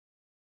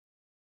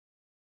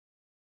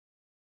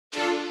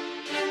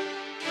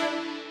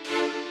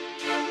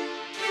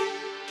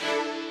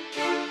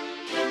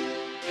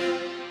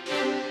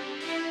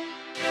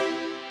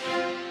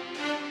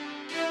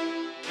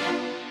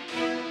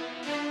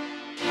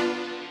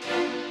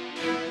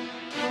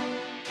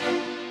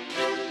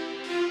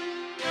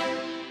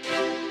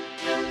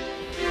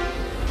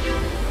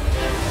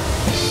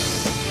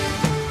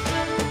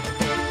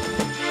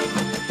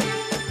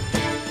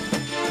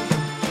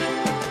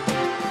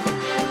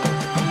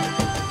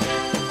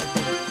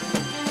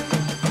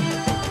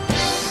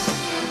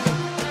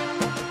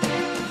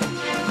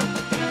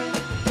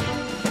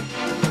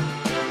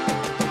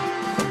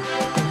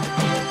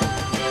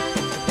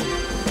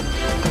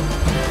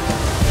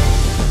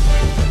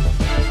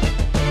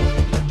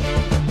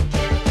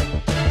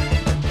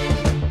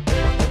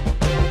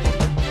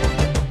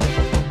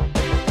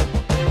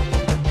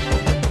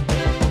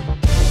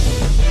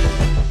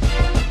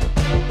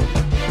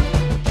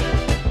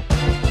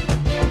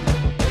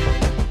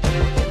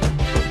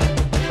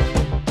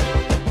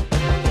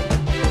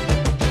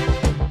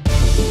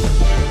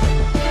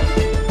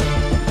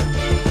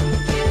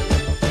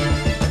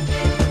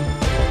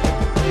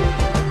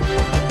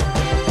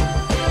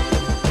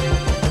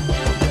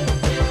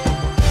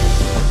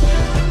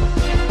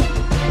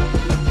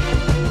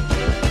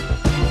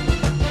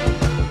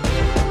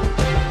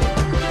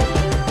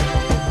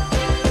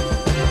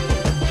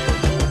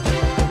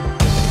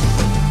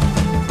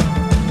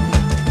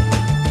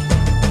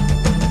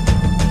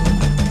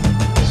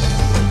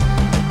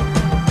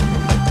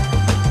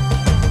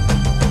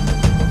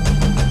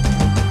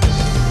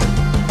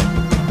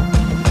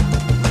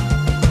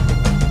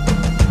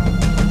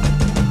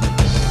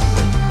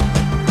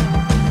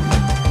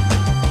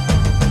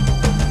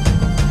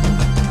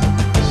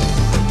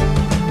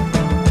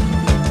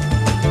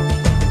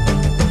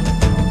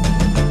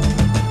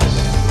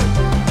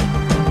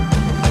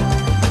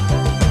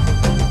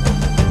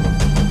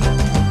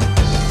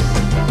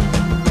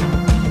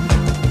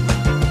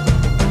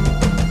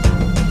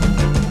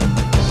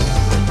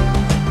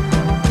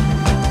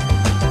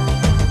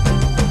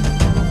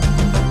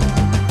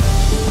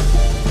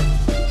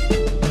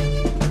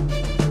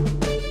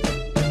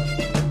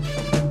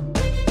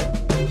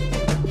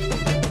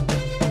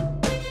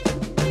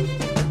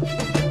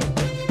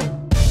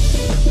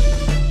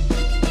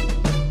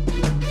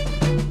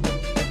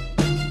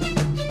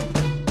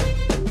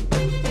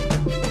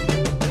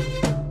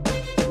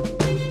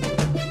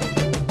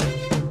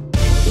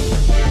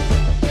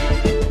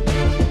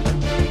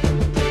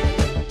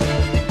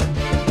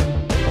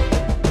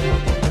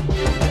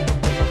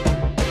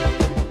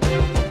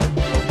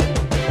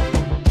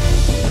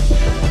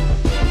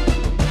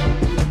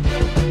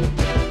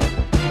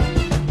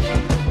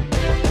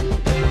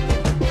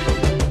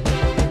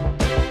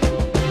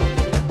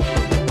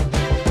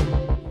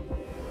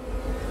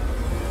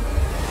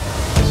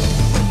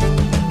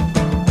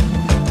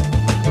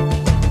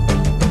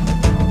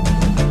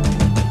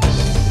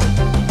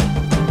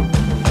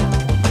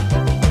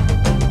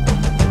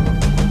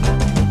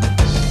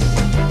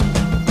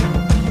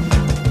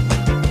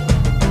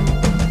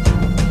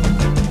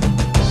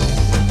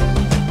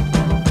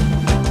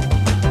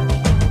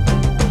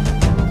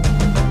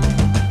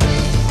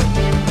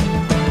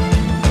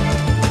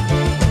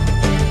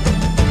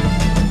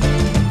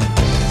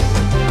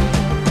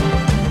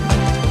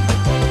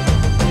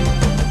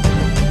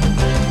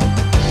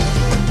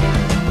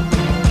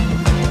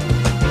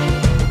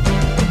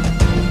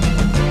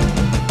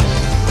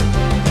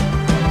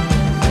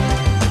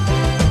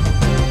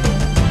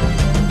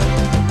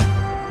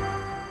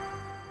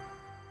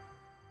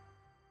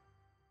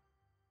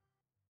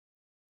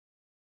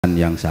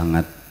yang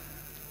sangat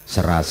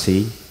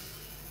serasi,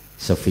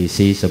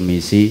 sevisi,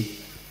 semisi,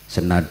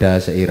 senada,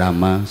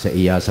 seirama,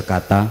 seia,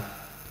 sekata,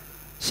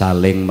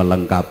 saling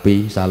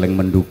melengkapi, saling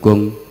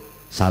mendukung,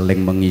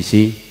 saling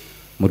mengisi.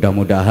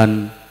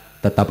 Mudah-mudahan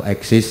tetap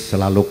eksis,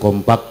 selalu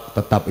kompak,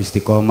 tetap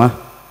istiqomah,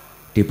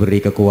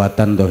 diberi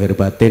kekuatan zahir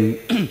batin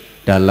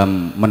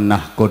dalam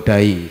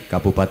menahkodai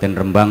Kabupaten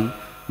Rembang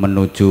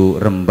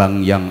menuju Rembang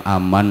yang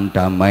aman,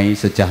 damai,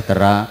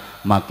 sejahtera,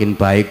 makin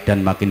baik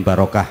dan makin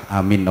barokah.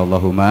 Amin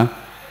Allahumma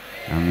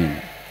amin.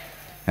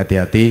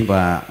 Hati-hati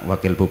Pak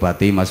Wakil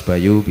Bupati Mas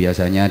Bayu,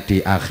 biasanya di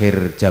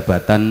akhir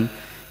jabatan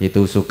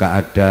itu suka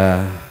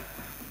ada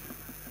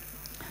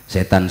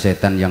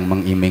setan-setan yang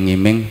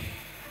mengiming-iming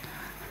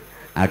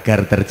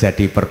agar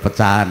terjadi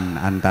perpecahan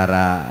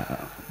antara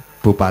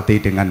bupati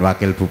dengan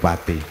wakil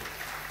bupati.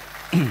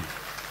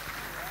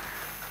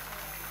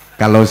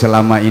 Kalau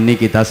selama ini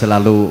kita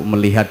selalu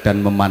melihat dan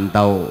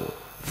memantau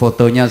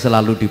fotonya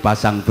selalu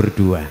dipasang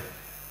berdua.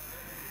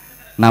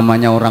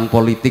 Namanya orang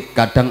politik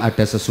kadang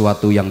ada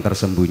sesuatu yang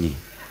tersembunyi.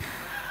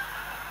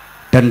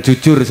 Dan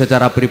jujur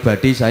secara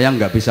pribadi saya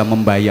nggak bisa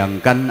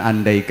membayangkan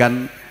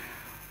andaikan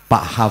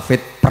Pak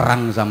Hafid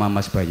perang sama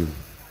Mas Bayu.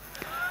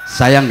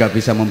 Saya nggak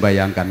bisa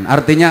membayangkan.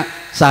 Artinya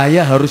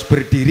saya harus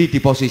berdiri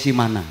di posisi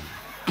mana?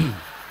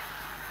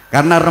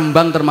 Karena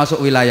Rembang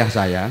termasuk wilayah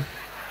saya.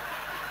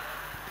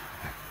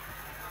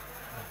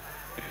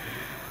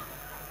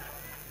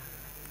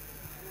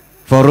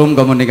 Forum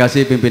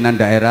Komunikasi Pimpinan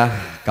Daerah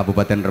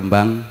Kabupaten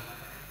Rembang,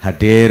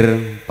 hadir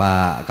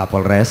Pak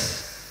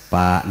Kapolres,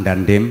 Pak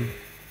Dandim,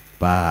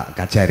 Pak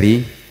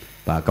Kajari,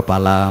 Pak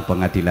Kepala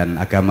Pengadilan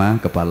Agama,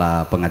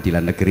 Kepala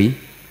Pengadilan Negeri,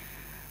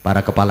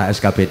 para Kepala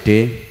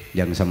SKPD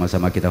yang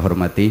sama-sama kita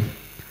hormati,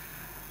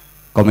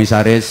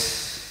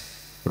 Komisaris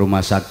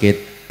Rumah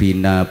Sakit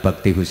BHINA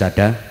BHAKTI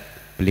HUSADA,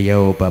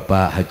 beliau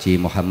Bapak Haji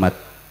Muhammad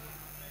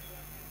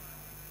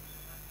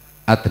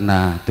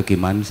Adna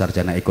Tukiman,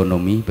 Sarjana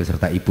Ekonomi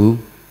beserta Ibu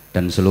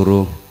dan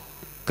seluruh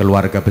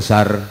keluarga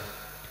besar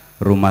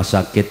Rumah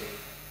Sakit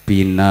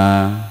BHINA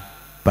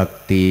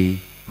BHAKTI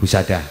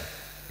HUSADA.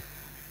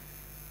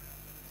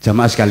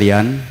 Jamaah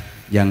sekalian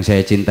yang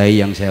saya cintai,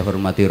 yang saya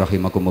hormati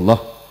rahimakumullah.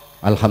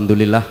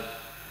 Alhamdulillah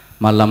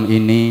malam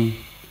ini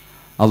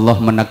Allah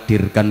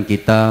menakdirkan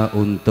kita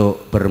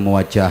untuk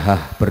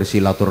bermuajahah,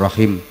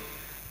 bersilaturahim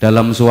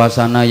dalam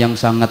suasana yang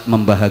sangat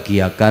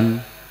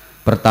membahagiakan.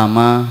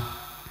 Pertama,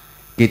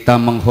 kita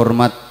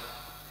menghormat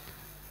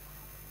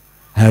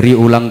hari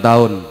ulang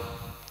tahun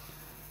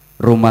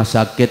Rumah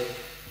Sakit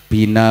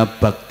BHINA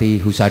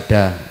BHAKTI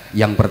HUSADA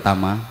yang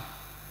pertama.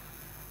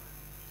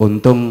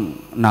 Untung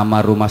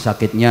nama rumah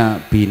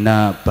sakitnya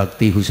BHINA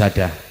BHAKTI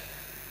HUSADA.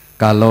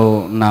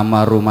 Kalau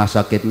nama rumah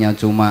sakitnya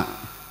cuma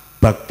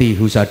Bakti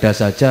Husada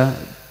saja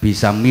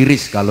bisa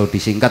miris kalau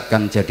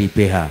disingkatkan jadi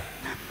BH.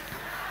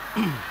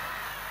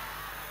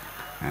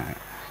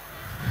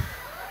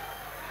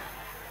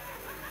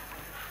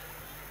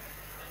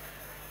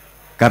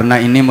 Karena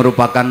ini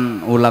merupakan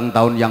ulang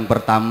tahun yang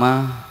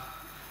pertama,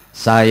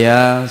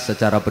 saya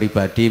secara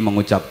pribadi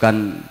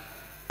mengucapkan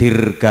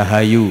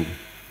Dirgahayu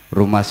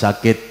Rumah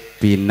Sakit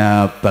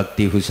BHINA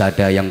BHAKTI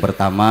HUSADA yang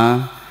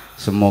pertama.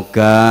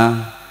 Semoga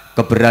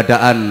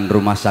keberadaan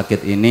rumah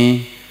sakit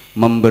ini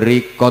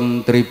memberi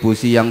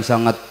kontribusi yang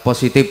sangat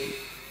positif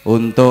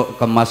untuk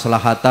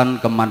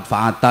kemaslahatan,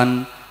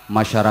 kemanfaatan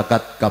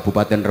masyarakat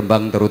Kabupaten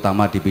Rembang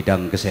terutama di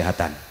bidang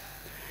kesehatan.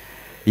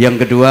 Yang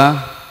kedua,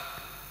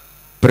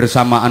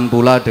 bersamaan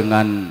pula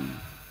dengan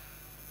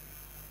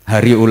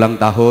hari ulang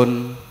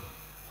tahun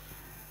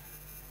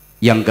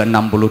yang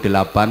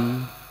ke-68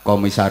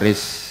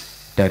 komisaris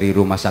dari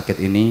rumah sakit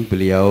ini,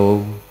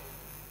 beliau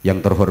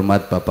yang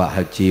terhormat Bapak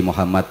Haji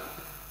Muhammad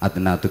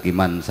Adna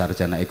Tukiman,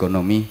 Sarjana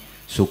Ekonomi,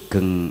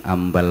 Sugeng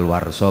Ambal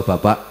Warso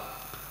Bapak,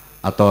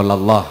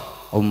 atolallah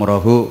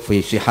umrohu fi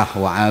sihah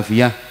wa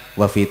afiyah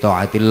wa fi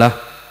ta'atillah.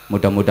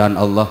 Mudah-mudahan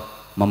Allah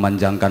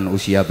memanjangkan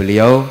usia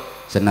beliau,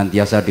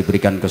 senantiasa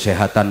diberikan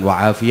kesehatan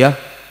wa afiyah,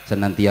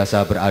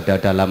 senantiasa berada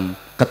dalam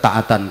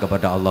ketaatan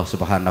kepada Allah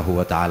Subhanahu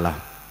wa taala.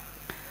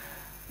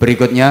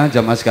 Berikutnya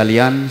jamaah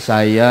sekalian,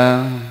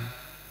 saya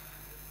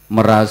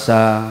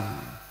merasa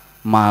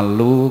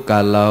malu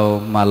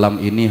kalau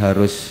malam ini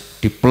harus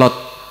diplot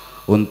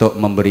untuk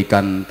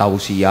memberikan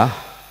tausiah,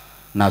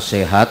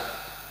 nasihat,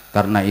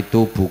 karena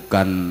itu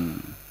bukan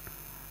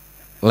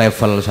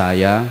level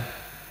saya,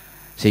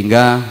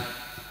 sehingga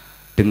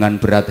dengan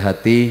berat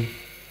hati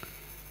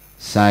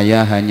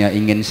saya hanya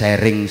ingin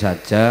sharing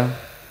saja,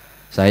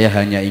 saya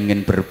hanya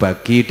ingin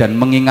berbagi dan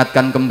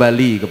mengingatkan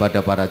kembali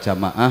kepada para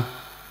jamaah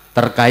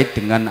terkait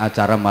dengan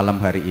acara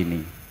malam hari ini.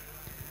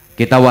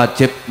 Kita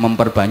wajib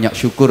memperbanyak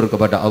syukur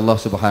kepada Allah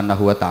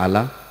Subhanahu wa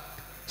taala.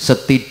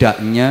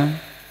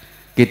 Setidaknya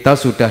kita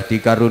sudah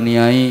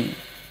dikaruniai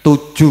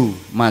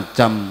 7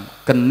 macam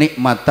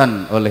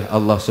kenikmatan oleh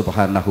Allah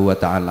Subhanahu wa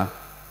taala.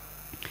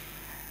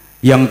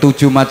 Yang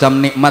 7 macam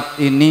nikmat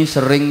ini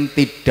sering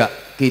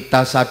tidak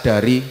kita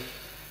sadari,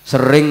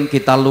 sering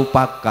kita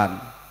lupakan.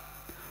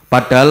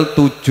 Padahal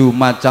 7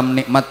 macam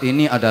nikmat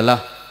ini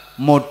adalah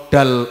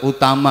modal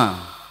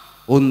utama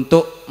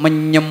untuk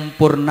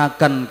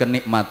menyempurnakan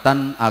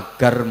kenikmatan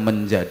agar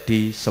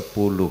menjadi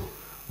 10.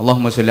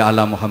 Allahumma sholli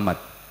ala Muhammad.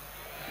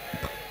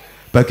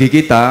 Bagi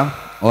kita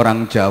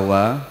orang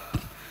Jawa,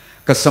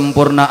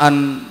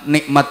 kesempurnaan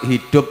nikmat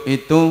hidup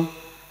itu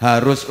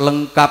harus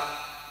lengkap,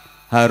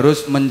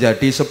 harus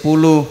menjadi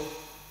 10.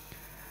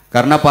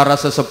 Karena para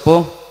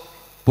sesepuh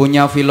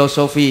punya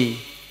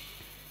filosofi,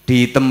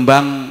 di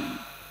tembang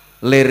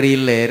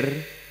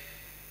lir-ilir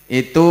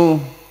itu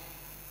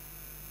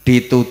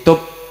ditutup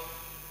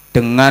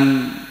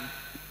dengan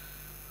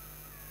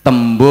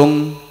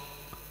tembung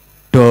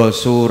do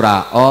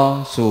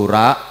surao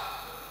surak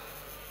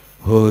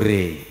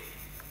hore.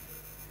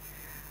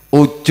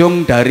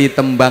 Ujung dari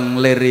tembang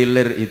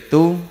lir-ilir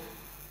itu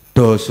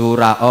do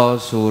surao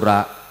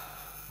surak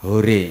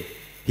hore.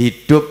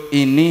 Hidup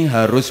ini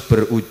harus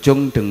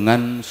berujung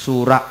dengan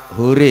surak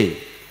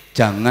hore,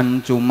 jangan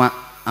cuma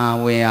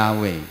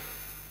awe-awe.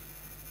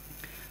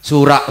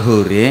 Surak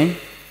hore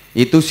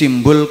itu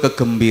simbol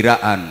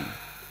kegembiraan,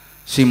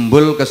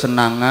 simbol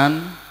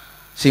kesenangan,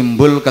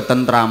 simbol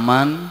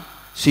ketentraman,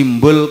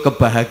 simbol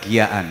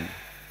kebahagiaan.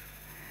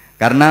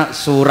 Karena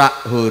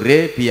surak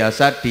hore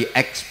biasa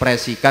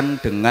diekspresikan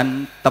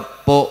dengan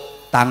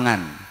tepuk tangan.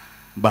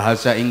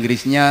 Bahasa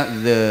Inggrisnya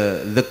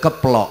the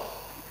keplok.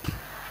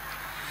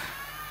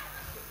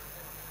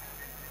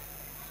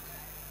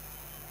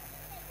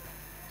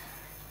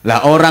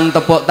 Lah orang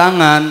tepuk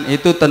tangan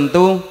itu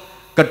tentu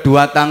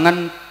kedua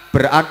tangan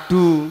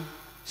beradu,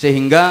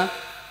 sehingga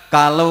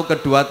kalau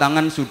kedua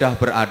tangan sudah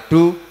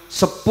beradu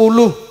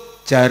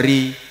 10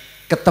 jari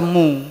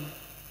ketemu.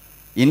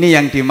 Ini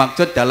yang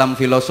dimaksud dalam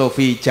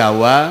filosofi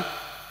Jawa,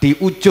 di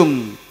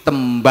ujung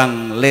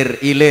tembang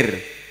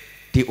lir-ilir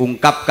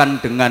diungkapkan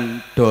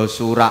dengan do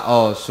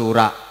surao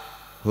surak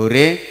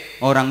hore.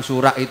 Orang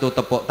surak itu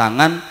tepuk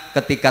tangan,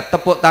 ketika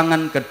tepuk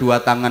tangan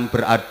kedua tangan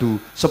beradu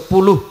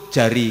 10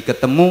 jari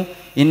ketemu.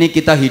 Ini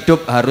kita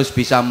hidup harus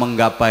bisa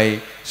menggapai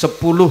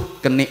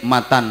 10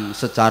 kenikmatan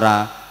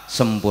secara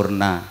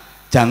sempurna.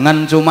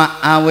 Jangan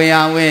cuma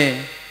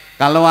awe-awe.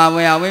 Kalau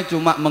awe-awe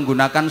cuma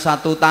menggunakan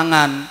satu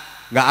tangan,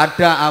 nggak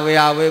ada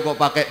awe-awe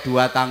kok pakai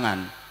dua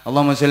tangan.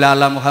 Allahumma sholli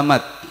ala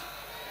Muhammad.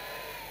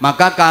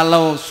 Maka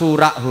kalau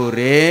surak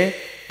hore,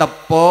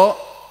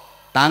 tepuk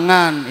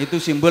tangan itu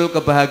simbol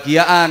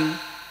kebahagiaan.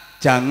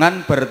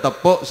 Jangan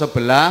bertepuk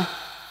sebelah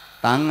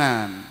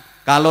tangan.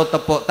 Kalau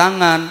tepuk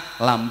tangan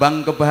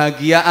lambang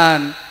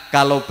kebahagiaan.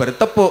 Kalau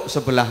bertepuk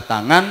sebelah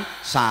tangan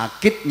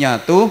sakitnya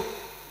tuh.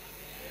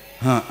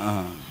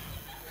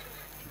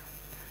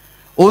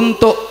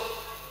 Untuk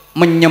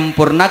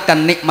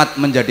menyempurnakan nikmat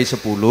menjadi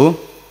 10,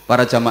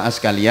 para jamaah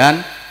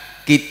sekalian,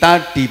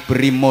 kita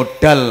diberi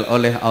modal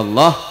oleh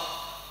Allah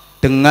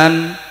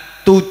dengan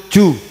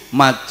 7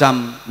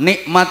 macam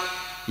nikmat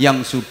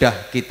yang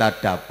sudah kita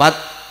dapat,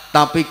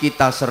 tapi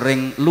kita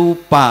sering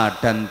lupa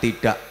dan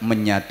tidak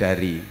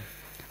menyadari.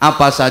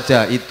 Apa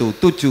saja itu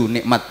 7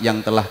 nikmat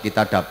yang telah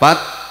kita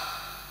dapat?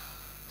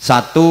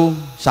 1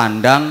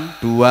 sandang,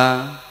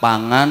 2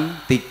 pangan,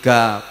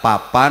 3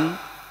 papan,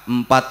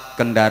 4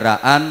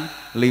 kendaraan,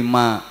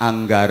 5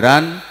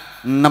 anggaran,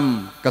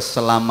 6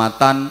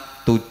 keselamatan,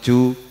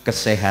 7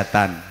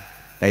 kesehatan.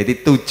 Nah, ini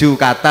 7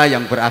 kata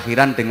yang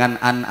berakhiran dengan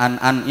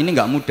an. Ini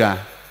nggak mudah,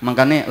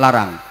 makanya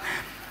larang.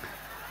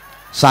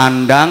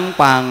 Sandang,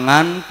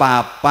 pangan,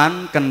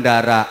 papan,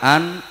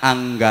 kendaraan,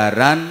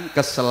 anggaran,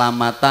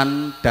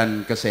 keselamatan,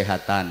 dan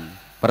kesehatan.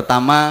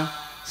 Pertama,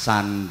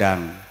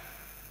 sandang.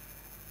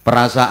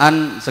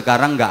 Perasaan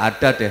sekarang nggak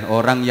ada deh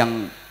orang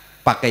yang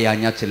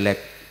pakaiannya jelek.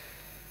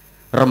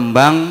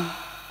 Rembang,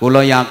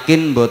 kula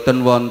yakin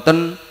boten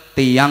wonten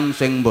tiang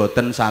sing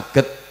boten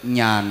saged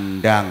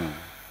nyandang.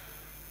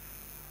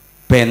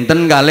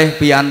 Benten kalih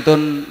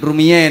piantun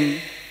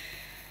rumiyin,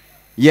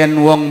 yen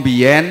wong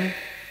biyen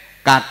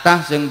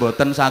kathah sing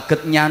boten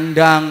saged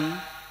nyandang,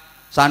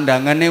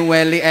 sandangane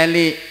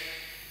weli-eli.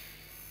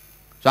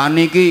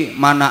 Saniki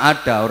mana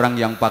ada orang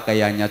yang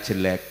pakaiannya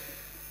jelek.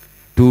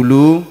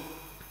 Dulu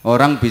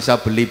orang bisa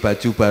beli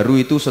baju baru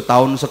itu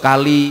setahun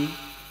sekali.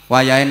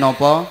 Wayahe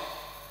napa?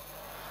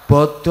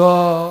 Bodo.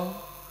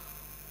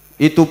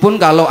 Itu pun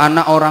kalau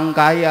anak orang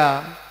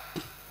kaya.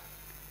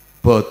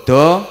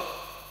 Bodo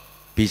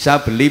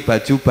bisa beli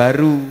baju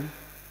baru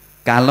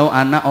kalau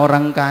anak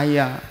orang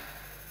kaya.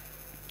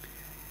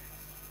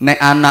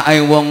 Nek anake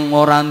wong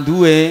ora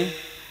duwe,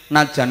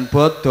 najan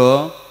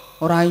bodo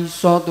ora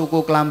iso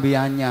tuku klambi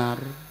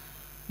anyar.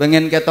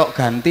 Pengen ketok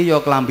ganti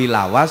ya klambi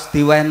lawas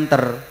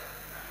diwenter.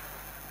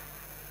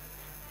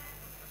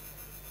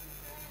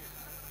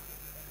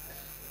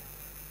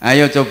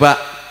 Ayo coba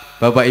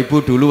Bapak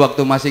Ibu dulu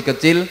waktu masih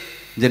kecil,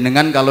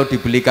 jenengan kalau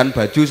dibelikan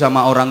baju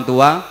sama orang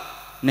tua,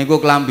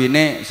 niku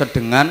klambine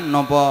sedengan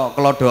nopo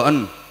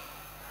kelodoken?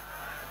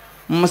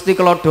 Mesti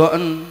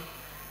kelodoken.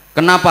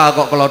 Kenapa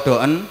kok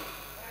kelodoken?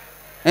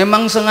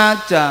 Emang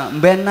sengaja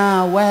mben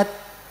awet.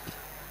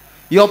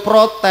 Yo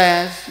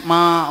protes,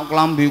 "Mak,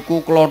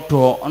 klambiku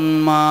kelodoken,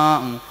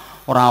 Mak."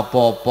 Ora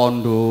apa-apa,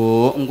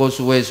 Nduk, engko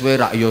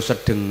suwe-suwe rak yo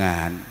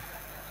sedengan.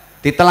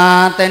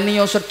 Ditelateni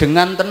yo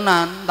sedengan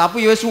tenan,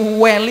 tapi yo wis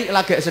welik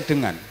lagi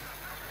sedengan.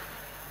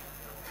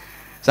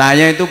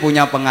 Saya itu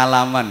punya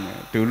pengalaman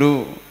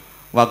dulu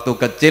waktu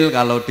kecil,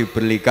 kalau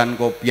dibelikan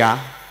kopiah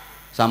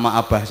sama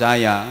abah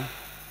saya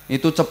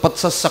itu cepet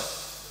sesek.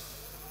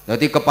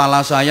 Jadi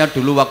kepala saya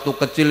dulu waktu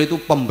kecil itu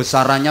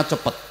pembesarannya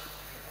cepet.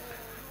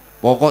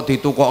 Pokok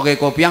ditukokke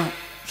kopiah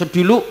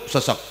sedilu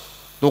sesek,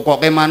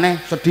 tukokke maneh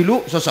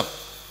sedilu sesek.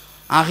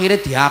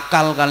 Akhirnya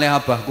diakal kali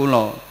abah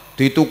kula,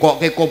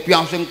 ditukokke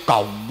kopiah sing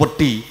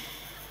gawedhi.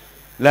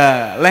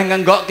 Lah leh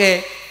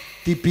ngenggokke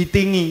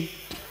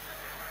dibitingi.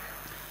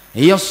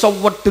 Iya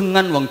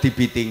sewedengan wong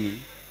dibitingi.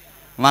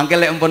 Mangke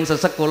lek empun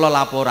sesek kula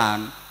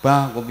laporan,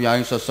 "Bah,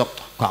 kopiahe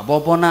sesek." "Gak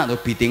apa-apa nak, tuh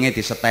bitinge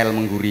disetel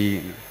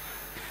mengguri."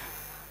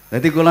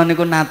 Jadi kula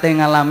niku nate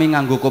ngalami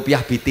nganggo kopiah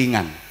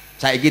bitingan.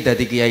 Saiki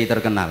dadi kiai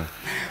terkenal.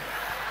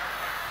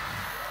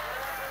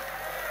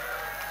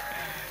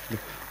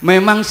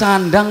 Memang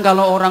sandang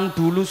kalau orang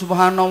dulu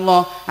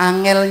subhanallah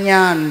angel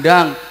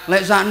nyandang.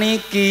 Lek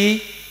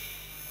sakniki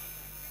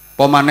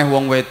pemaneh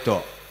wong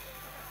wedok.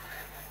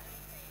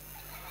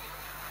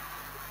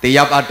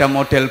 Tiap ada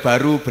model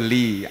baru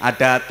beli,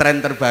 ada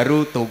tren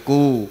terbaru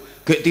tuku.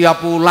 Gek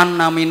tiap bulan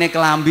namine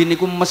kelambi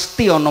niku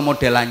mesti ono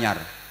model anyar.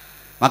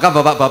 Maka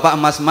bapak-bapak,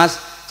 emas-emas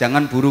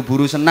jangan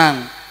buru-buru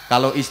senang.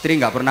 Kalau istri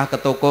nggak pernah ke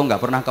toko,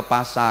 nggak pernah ke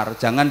pasar,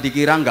 jangan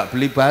dikira nggak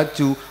beli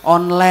baju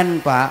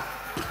online, Pak.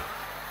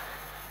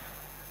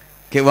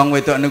 Gek wong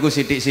wedok niku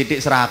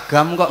sithik-sithik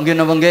seragam kok nggih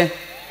napa nggih?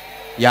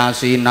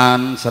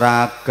 Yasinan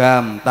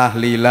seragam,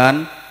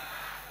 tahlilan,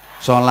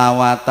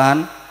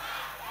 sholawatan,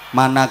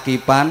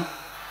 manakipan,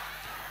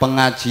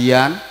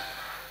 pengajian,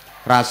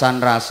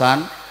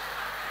 rasan-rasan.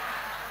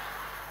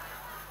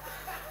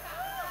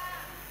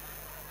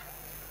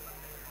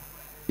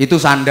 Itu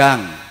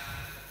sandang.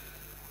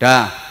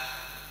 Dah,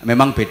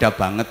 memang beda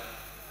banget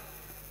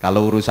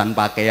kalau urusan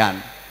pakaian.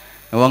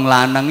 Wong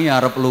lanang iki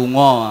arep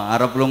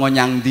lunga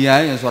nyang ndi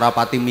ae ora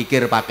pati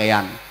mikir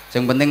pakaian.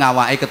 Sing penting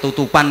awake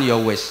ketutupan ya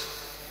wis.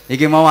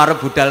 Iki mau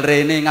arep budal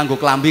rene nganggo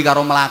klambi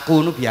karo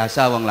mlaku nu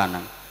biasa wong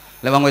lanang.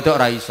 Lek wong wedok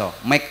ora iso.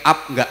 Make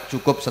up enggak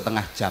cukup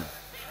setengah jam.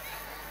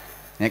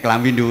 Nek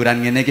klambi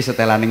nduwuran ngene iki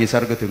setelane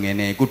ngisor kudu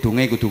ngene,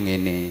 kudunge kudu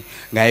ngene.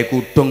 Gawe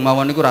kudung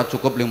mawon niku ora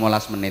cukup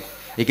 15 menit.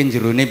 Iki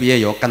jerone piye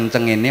ya,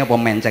 kenceng ngene apa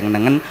menceng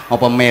nengen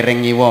apa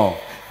mereng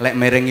ngiwa. Lek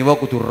mereng ngiwa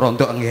kudu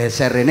rontok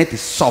nggeser rene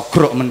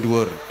disogrok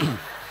mendhuwur.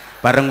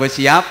 Bareng wis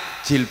siap,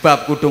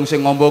 jilbab kudung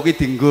sing ngombo ki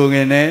dienggo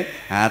ngene.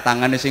 Ha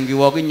tangane sing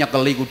kiwa ki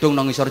nyekeli kudung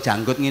nang ngisor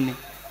janggut ngene.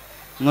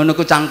 Ngono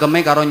ku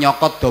cangkeme karo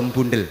nyokot dom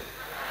bundel.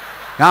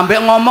 Ngambek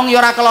ngomong ya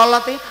ora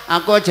kelolot iki.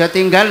 Aku aja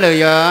tinggal lho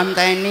ya,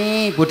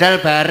 enteni budal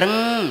bareng.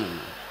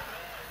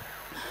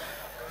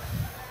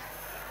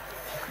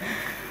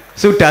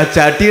 Sudah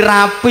jadi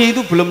rapi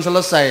itu belum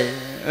selesai.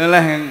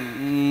 Leh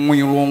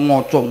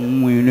ngocok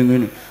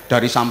ngene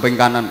dari samping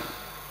kanan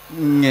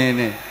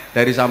ngene,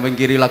 dari samping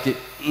kiri lagi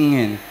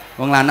ngene.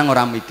 Wong lanang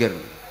ora mikir.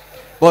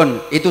 Pun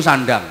itu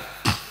sandang.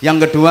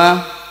 Yang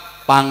kedua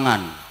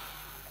pangan.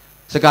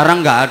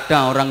 Sekarang nggak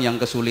ada orang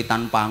yang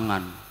kesulitan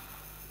pangan,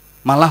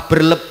 malah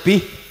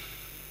berlebih.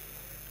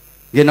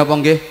 Nggih napa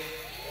nggih?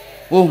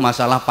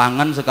 Masalah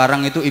pangan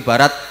sekarang itu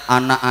ibarat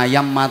anak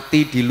ayam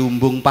mati di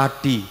lumbung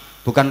padi,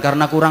 bukan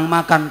karena kurang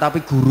makan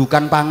tapi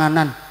gurukan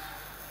panganan.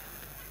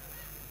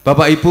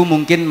 Bapak Ibu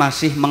mungkin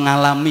masih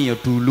mengalami ya,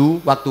 dulu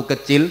waktu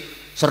kecil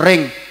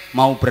sering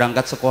mau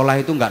berangkat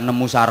sekolah itu nggak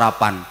nemu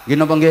sarapan. Nggih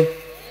napa nggih?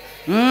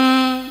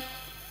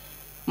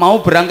 Mau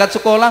berangkat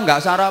sekolah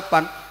nggak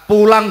sarapan,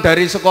 pulang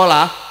dari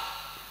sekolah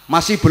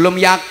masih belum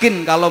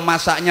yakin kalau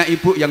masaknya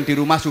ibu yang di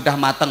rumah sudah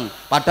mateng,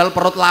 padahal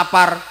perut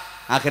lapar.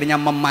 Akhirnya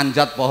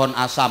memanjat pohon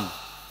asam,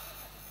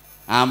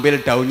 ambil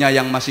daunnya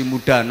yang masih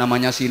muda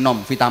namanya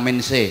sinom,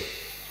 vitamin C.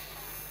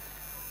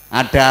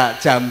 Ada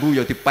jambu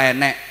ya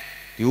dipenek,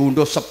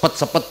 diunduh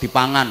sepet-sepet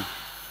dipangan.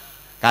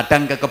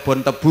 Kadang ke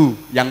kebun tebu,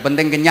 yang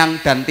penting kenyang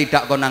dan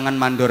tidak konangan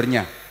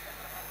mandornya.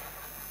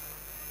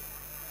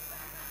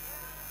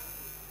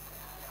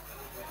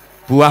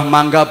 Buah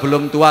mangga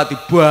belum tua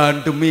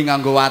dibandemi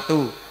nganggo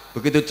watu,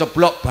 begitu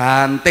ceblok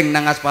banting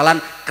nang aspalan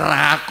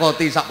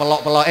krakoti sak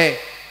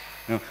pelok-peloke.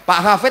 Pak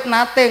Hafid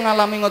nate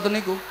ngalami ngoten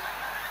niku.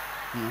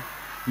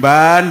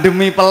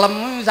 Bandemi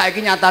pelem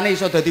saiki nyatane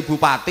iso dadi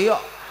bupati kok.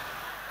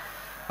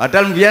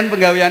 Padahal mbiyen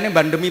penggaweane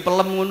bandemi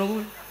pelem ngono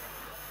kuwi.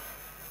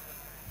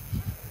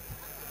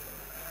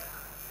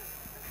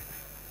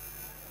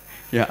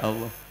 Ya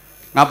Allah.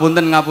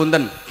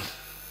 Ngapunten.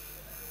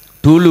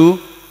 Dulu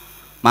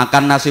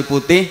makan nasi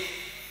putih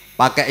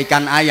pakai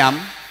ikan ayam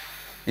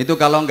itu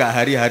kalau nggak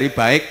hari-hari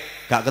baik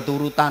nggak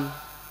keturutan.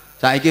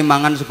 Saiki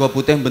mangan sego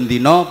putih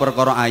bendino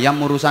perkara ayam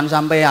urusan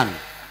sampean.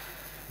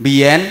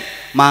 Biyen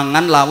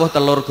mangan lawuh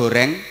telur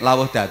goreng,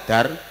 lawuh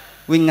dadar,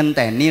 kuwi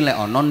ngenteni lek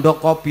ana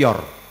ndok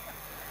kopyor.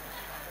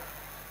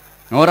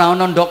 Ora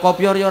ana ndok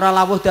kopyor ya ora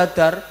lawuh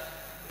dadar.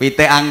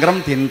 Pitik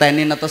angkrem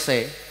dienteni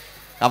netese.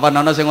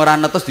 Kapan ana sing ora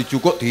netes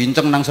dijukuk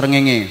diinceng nang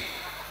srengenge.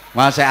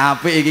 Wah sik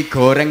apik iki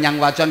goreng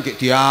nyang wajan gek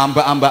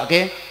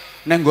diambak-ambake.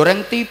 Neng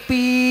goreng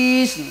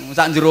tipis,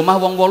 sak jero omah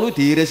wong 8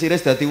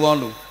 diiris-iris dadi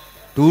 8.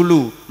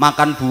 Dulu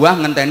makan buah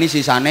ngenteni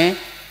sisane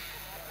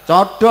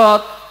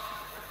codot.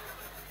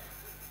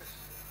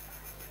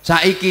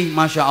 Saiki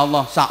Masya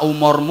Allah sak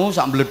umurmu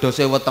sak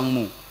mbledose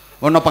wetengmu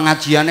ono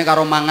pengajiane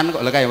karo mangan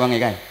kok lho kae wong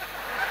kae.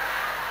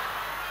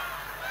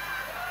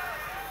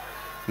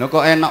 Lho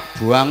kok enak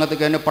banget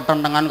iki kene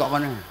petentengan kok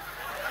kene.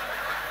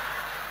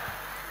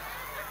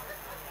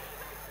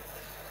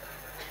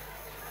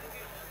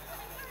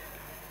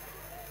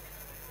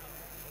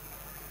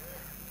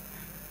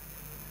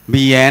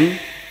 Biyen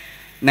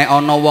nek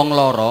ana wong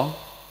lara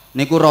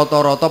niku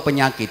rata-rata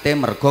penyakite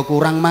mergo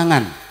kurang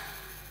mangan.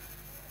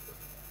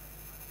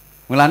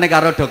 Mulane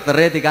karo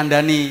doktere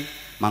dikandani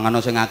mangan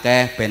sing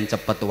akeh ben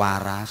cepet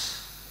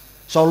waras.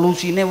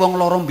 Solusine wong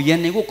lara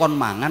biyen niku kon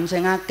mangan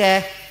sing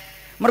akeh.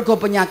 Mergo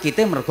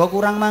penyakite mergo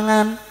kurang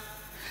mangan.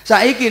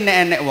 Saiki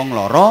nek enek wong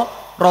lara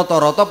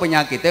rata-rata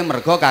penyakite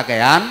mergo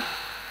kakehan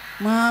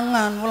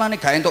mangan. Mulane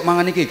gak entuk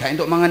mangan iki, gak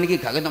entuk mangan iki,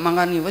 gak entuk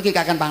mangan iki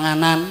kakehan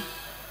panganan.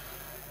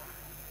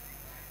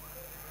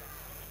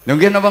 Lho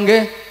nggih napa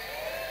nggih?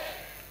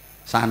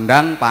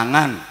 Sandang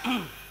pangan.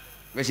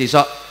 Wis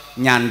iso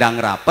nyandang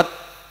rapet,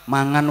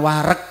 mangan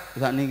wareg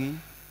sakniki.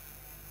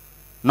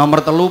 Nomor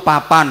telu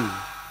papan.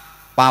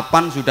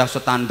 Papan sudah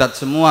standar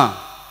semua.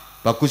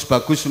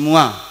 Bagus-bagus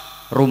semua.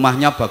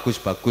 Rumahnya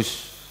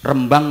bagus-bagus.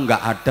 Rembang nggak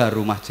ada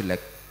rumah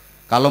jelek.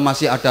 Kalau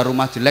masih ada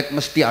rumah jelek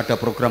mesti ada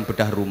program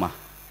bedah rumah.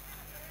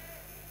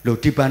 Loh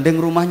dibanding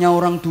rumahnya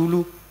orang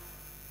dulu.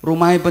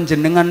 Rumahnya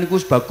penjenengan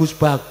niku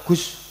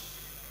bagus-bagus.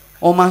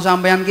 Omah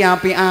sampean ki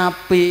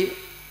api-api.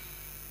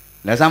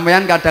 Lah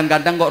sampean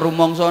kadang-kadang kok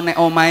rumangsa nek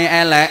omahe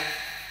elek,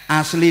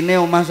 asline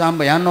omah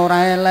sampean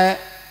ora elek.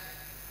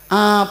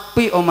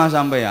 Api omah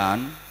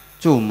sampean,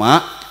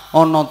 cuma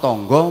ana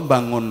tangga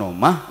bangun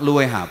omah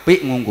luwih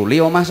apik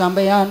ngungkuli omah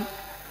sampean.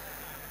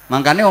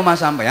 Makanya omah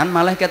sampean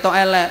malah ketok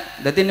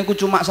elek. Dadi niku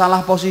cuma salah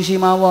posisi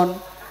mawon.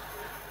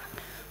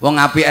 Wong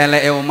apik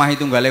eleke omah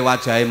itu nggale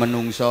wajahe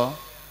menungso.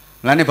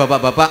 Lane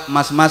bapak-bapak,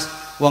 mas-mas,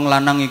 wong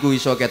lanang iku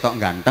iso ketok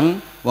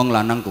ganteng, wong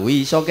lanang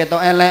kuwi iso ketok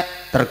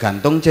elek,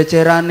 tergantung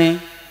jejerane.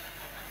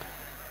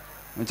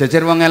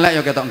 Jejer wong elek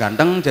ya ketok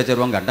ganteng, jejer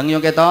wong ganteng ya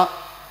ketok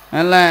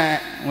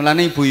elek.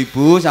 Mulane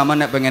ibu-ibu sama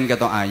nek pengen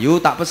ketok ayu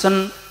tak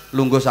pesen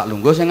lungguh sak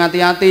lungguh sing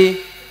ati-ati.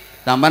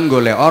 Sampeyan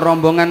golek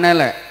rombongan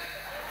elek.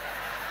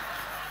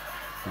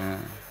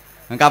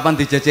 Nah, kapan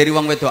dijejeri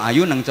wong wedok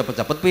ayu nang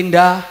cepet-cepet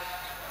pindah.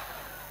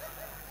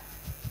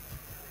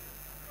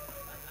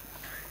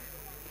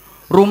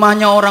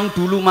 Rumahnya orang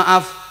dulu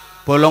maaf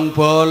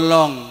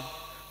bolong-bolong,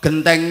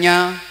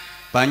 gentengnya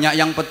banyak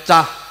yang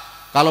pecah,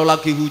 kalau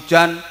lagi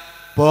hujan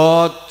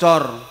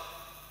bocor,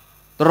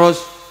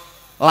 terus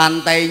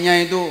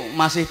lantainya itu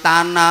masih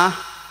tanah,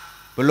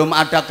 belum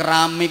ada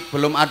keramik,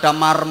 belum ada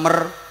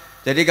marmer,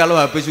 jadi kalau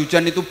habis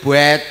hujan itu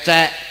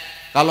becek,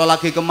 kalau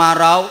lagi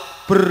kemarau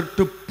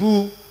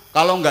berdebu,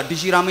 kalau nggak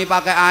disirami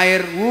pakai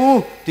air,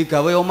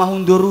 digawe omah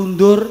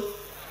undur-undur.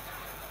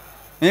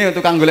 Ini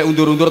tukang golek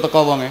undur-undur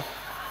teko wong ya.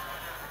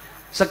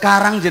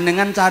 Sekarang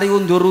jenengan cari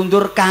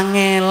undur-undur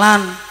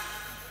kangelan.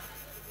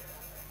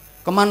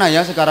 Kemana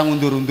ya sekarang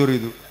undur-undur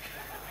itu?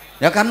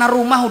 Ya karena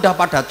rumah udah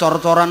pada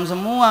cor-coran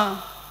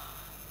semua.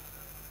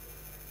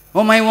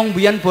 Omahe wong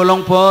biyen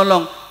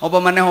bolong-bolong, apa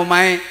meneh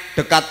omahe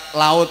dekat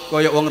laut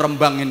koyok wong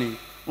Rembang ini.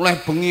 Oleh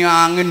bengi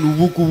angin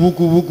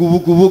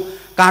wuk-wuk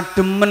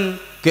kademen,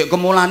 gek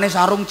kemulane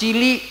sarung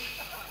cilik.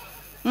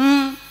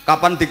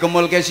 Kapan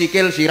dikemulke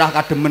sikil sirah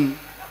kademen.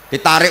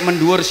 Ditarik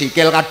mendhuwur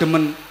sikil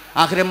kademen.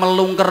 Akhirnya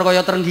melungker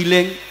kaya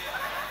terenggiling.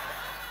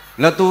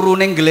 Lah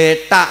turune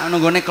gletak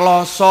nggone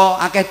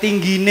kloso akeh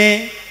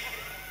tinggine.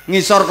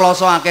 Ngisor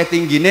kloso akeh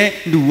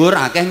tinggine, dhuwur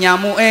akeh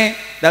nyamuke.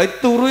 Lah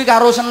turu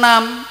karo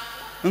senam.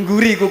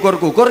 Ngguri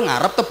kukur-kukur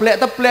ngarep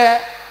teblek-teblek.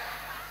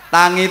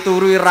 Tangi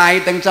turu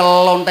rai teng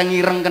celon teng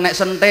ireng kena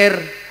sentir.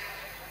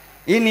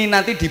 Ini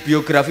nanti di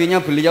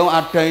biografinya beliau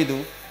ada itu.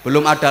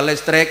 Belum ada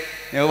listrik,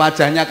 ya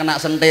wajahnya kena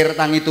sentir,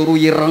 tangi turu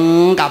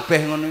ireng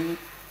kabeh ngono iki.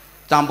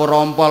 Campur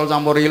rompol,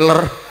 campur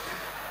iler.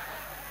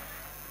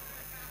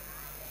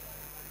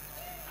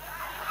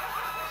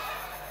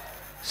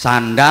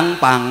 Sandang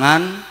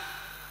pangan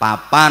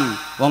papan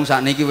wong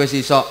sakniki wis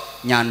iso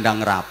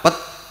nyandang rapet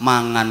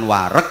mangan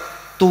wareg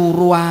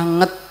turu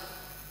anget.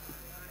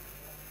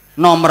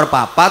 Nomor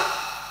papat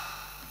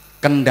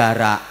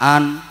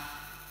kendaraan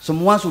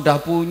semua sudah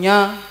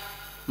punya,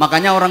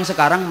 makanya orang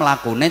sekarang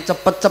melakukannya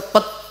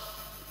cepet-cepet.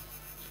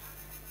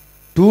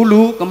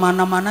 Dulu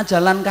kemana-mana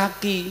jalan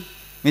kaki,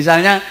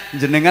 misalnya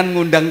jenengan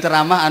ngundang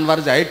ceramah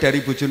Anwar Zahid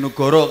dari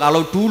Bojonegoro,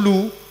 kalau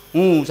dulu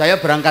saya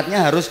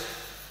berangkatnya harus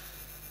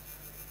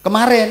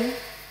kemarin,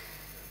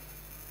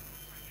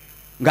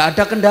 nggak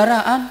ada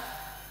kendaraan.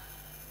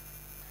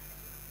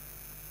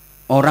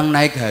 Orang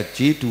naik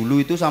haji dulu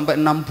itu sampai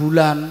 6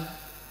 bulan,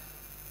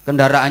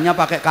 kendaraannya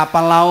pakai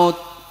kapal laut.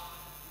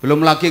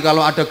 Belum lagi kalau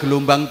ada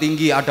gelombang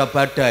tinggi, ada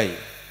badai.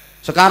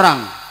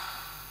 Sekarang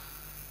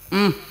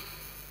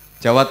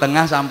Jawa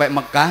Tengah sampai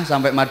Mekah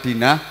sampai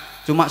Madinah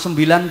cuma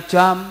 9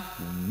 jam.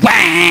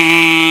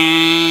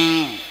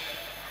 Bang!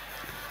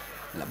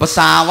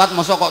 Pesawat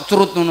masa kok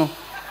curut ngono.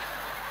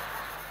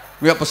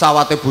 Ya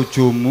pesawate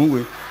bojomu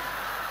kowe.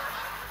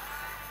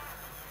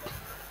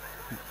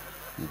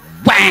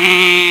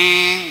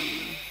 Bang.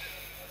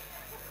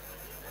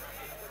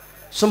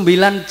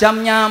 9 jam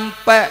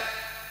nyampe.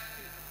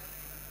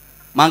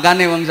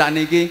 Makanya wong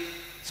sakniki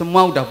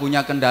semua udah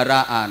punya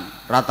kendaraan,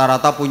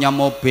 rata-rata punya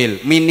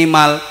mobil,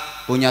 minimal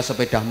punya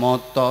sepeda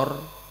motor.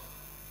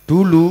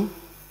 Dulu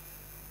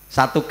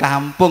satu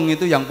kampung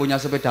itu yang punya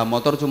sepeda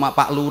motor cuma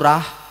Pak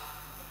Lurah.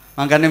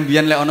 Makanya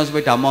mbiyen lek ana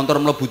sepeda motor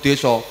mlebu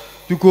desa,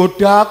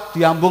 digodak,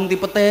 diambung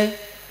tipete.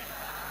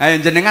 Ayo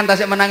jenengan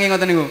tasik menangi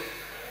ngoten niku.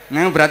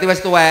 Nah, berarti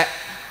wis tuwek.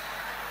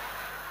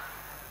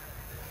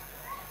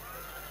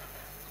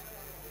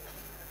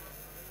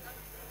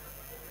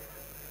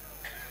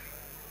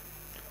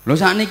 Lho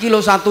sakniki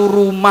lho satu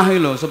rumah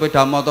lho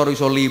sepeda motor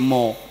iso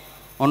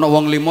 5. Ana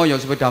wong 5 ya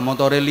sepeda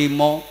motore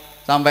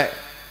 5 sampai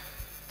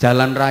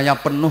jalan raya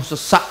penuh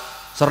sesak,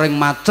 sering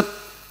macet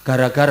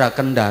gara-gara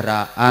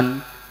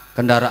kendaraan.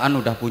 Kendaraan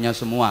udah punya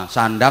semua,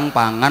 sandang,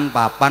 pangan,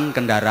 papan,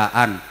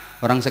 kendaraan.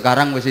 Orang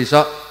sekarang wis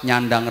iso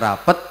nyandang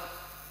rapet,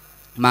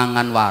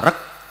 mangan wareg,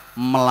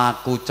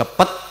 melaku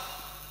cepet.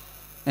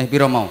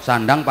 Piro mau?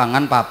 Sandang,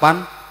 pangan,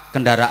 papan,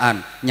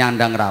 kendaraan,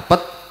 nyandang rapet,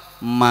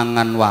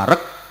 mangan wareg,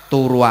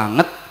 turu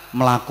anget,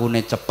 melakune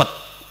cepet.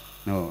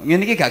 No,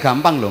 ini gak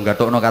gampang loh, gak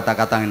tokno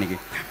kata-kata ini.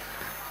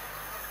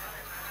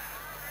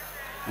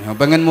 Ya,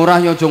 pengen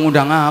murah ya aja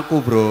ngundang aku,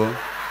 bro.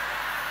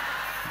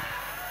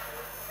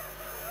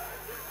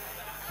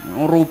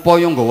 Rupa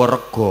yang nggawa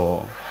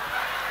rego.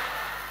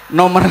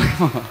 Nomor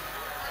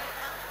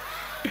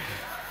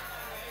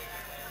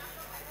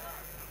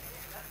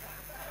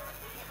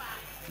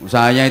 5.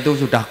 Saya itu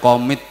sudah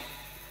komit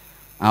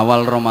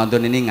awal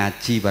Ramadan ini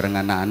ngaji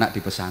bareng anak-anak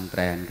di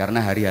pesantren, karena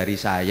hari-hari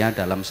saya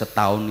dalam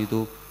setahun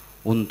itu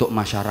untuk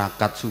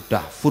masyarakat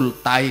sudah full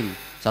time.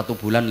 1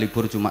 bulan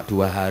libur cuma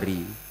 2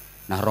 hari.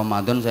 Nah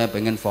Ramadan saya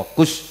pengen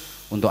fokus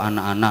untuk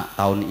anak-anak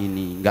tahun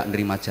ini, nggak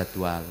nerima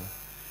jadwal.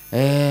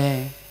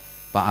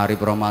 Pak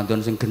Arif Ramadan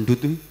sing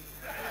gendut tuh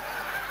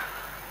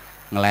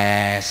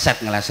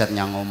ngeleset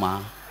nyang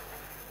omah,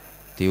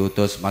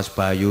 diutus Mas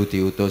Bayu,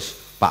 diutus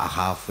Pak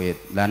Hafid.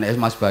 Dan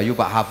Mas Bayu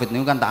Pak Hafid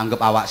ini kan tak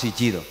anggap awak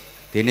siji tuh.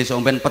 Dene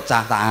somben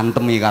pecah tak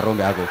antemi karo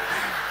mbek aku.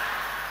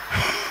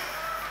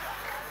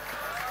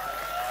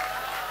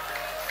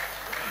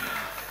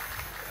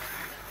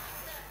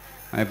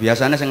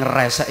 Biasanya sing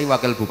ngreseki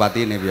wakil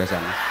bupati ini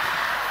biasanya.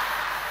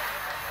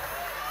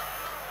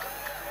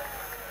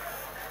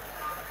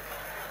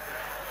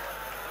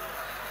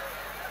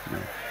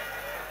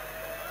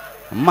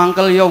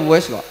 Mangkel ya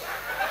wis kok.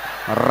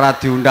 Ora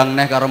diundang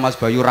neh karo Mas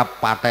Bayu rap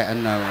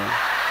pateken aku.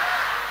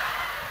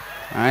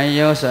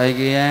 Ayo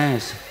saiki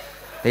yes.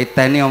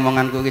 Titeni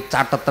omonganku iki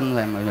cateten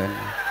sampeyan.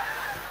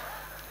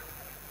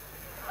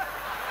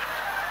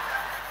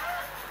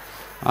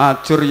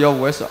 Ajur ya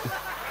wis kok.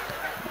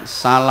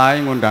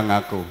 Salah ngundang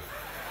aku.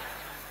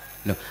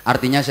 Loh,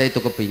 artinya saya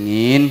itu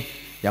kepingin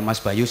ya Mas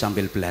Bayu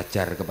sambil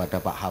belajar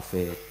kepada Pak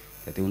Hafid.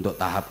 Jadi untuk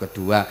tahap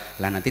kedua,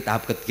 lah nanti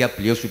tahap ketiga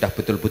beliau sudah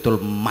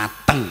betul-betul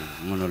mateng,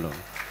 ngono loh.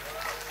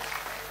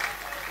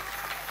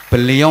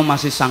 Beliau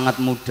masih sangat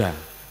muda,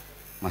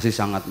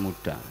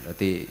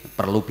 jadi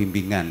perlu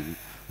bimbingan,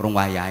 urung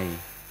wayahe.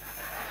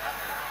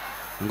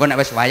 Engko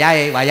nek wis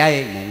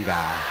wayahe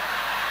munggah.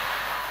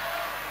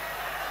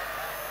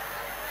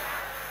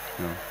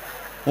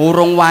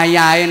 Urung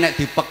wayahe nek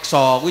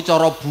dipeksa kuwi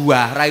cara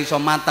buah ra iso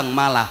mateng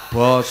malah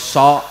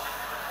bosok.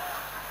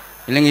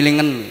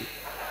 Iling-ilingen.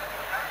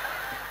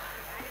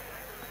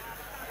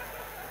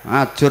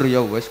 Ajur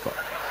ya wis kok.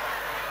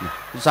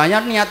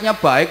 Saya niatnya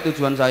baik,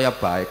 tujuan saya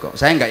baik kok.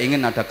 Saya nggak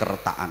ingin ada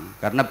keretakan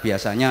karena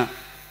biasanya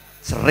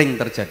sering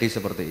terjadi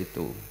seperti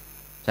itu.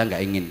 Saya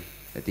nggak ingin.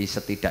 Jadi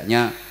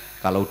setidaknya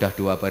kalau udah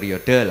 2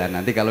 periode lah,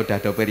 nanti kalau udah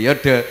 2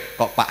 periode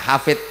kok Pak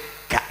Hafid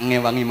gak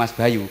ngewangi Mas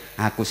Bayu,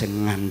 aku sing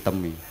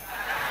ngantemi.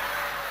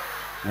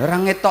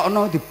 Orang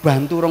ngetokno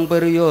dibantu 2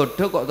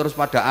 periode kok terus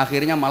pada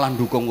akhirnya malah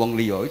dukung wong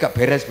liya. Iki gak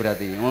beres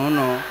berarti.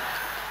 Ngono.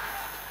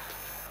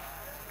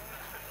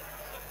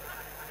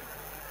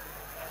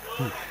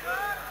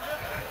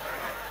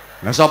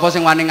 Nah, sapa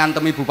sing wani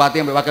ngantemi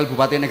bupati ambek wakil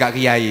bupati ini gak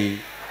kiai?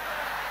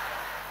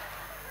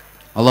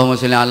 Allahumma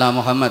sholli ala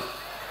Muhammad.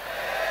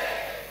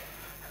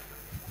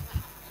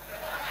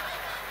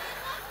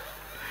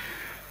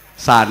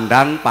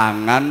 Sandang,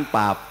 pangan,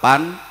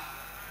 papan,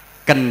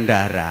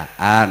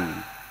 kendaraan.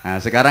 Nah,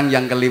 sekarang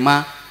yang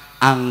kelima,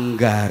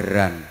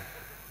 anggaran.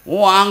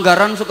 Wah,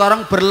 anggaran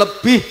sekarang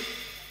berlebih.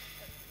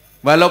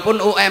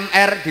 Walaupun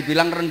UMR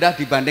dibilang rendah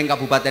dibanding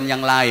kabupaten yang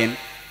lain,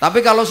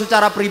 tapi kalau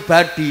secara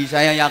pribadi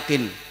saya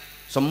yakin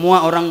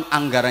semua orang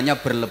anggarannya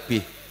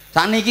berlebih.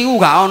 Sakniki ku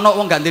gak ono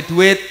wong gak ndek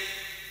duit.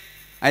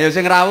 Ayo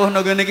sing rawuh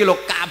nang ngene iki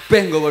lho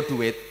kabeh nggawa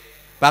duit.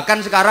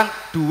 Bahkan sekarang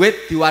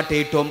duit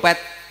diwadehi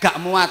dompet gak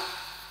muat.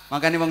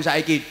 Makanya wong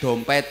saiki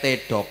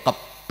dompete do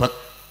kebek.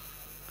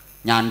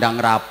 Nyandang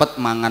rapet,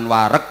 mangan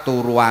wareg,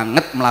 turu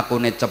anget,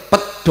 mlakune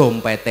cepet,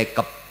 dompete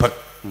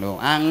kebek. Lho,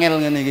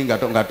 angel ngene iki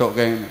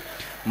gathuk-gathukke.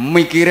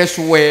 Mikire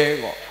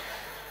suwe kok.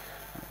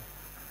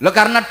 Loh,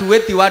 karena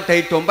duit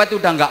diwadahi dompet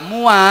udah nggak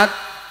muat,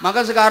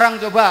 maka sekarang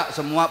coba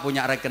semua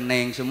punya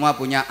rekening, semua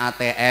punya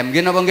ATM,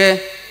 gini apa nggih?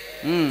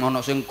 Ono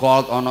sing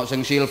gold, ono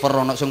sing silver,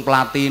 ono sing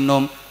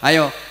platinum.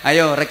 Ayo,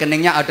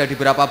 rekeningnya ada di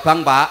berapa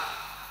bank, Pak?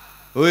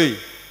 Woi,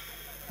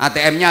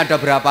 ATM-nya ada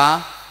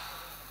berapa?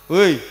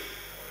 Woi,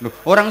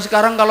 orang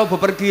sekarang kalau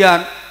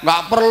bepergian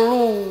nggak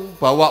perlu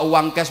bawa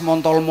uang cash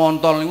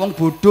montol-montol, wong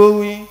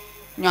bodoh wi.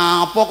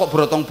 Nyapa kok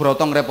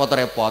brotong-brotong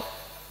repot-repot?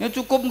 Ya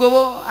cukup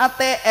nggawa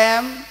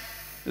ATM.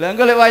 Lah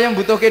engko lek wayang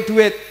butuhke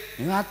duit,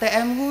 ya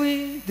ATM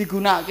kuwi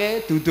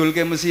digunakake,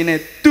 dudulke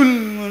mesine,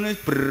 dul ngono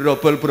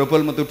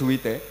berobol-berobol metu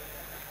duwite.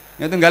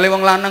 Ya tenggale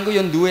wong lanang ku ya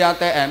duwe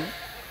ATM.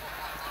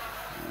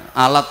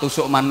 Alat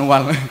tusuk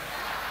manual.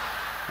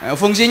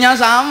 Fungsinya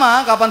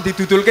sama, kapan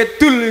didudulke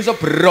dul iso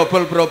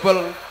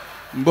berobol-berobol.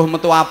 Mbuh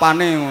metu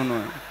apane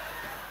ngono.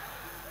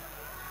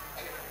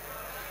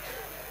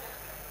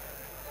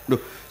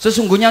 Duh,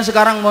 sesungguhnya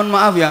sekarang mohon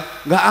maaf ya,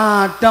 nggak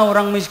ada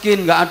orang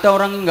miskin, nggak ada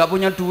orang yang nggak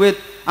punya duit,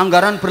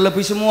 anggaran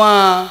berlebih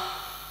semua.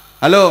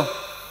 Halo,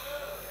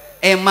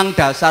 emang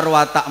dasar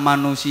watak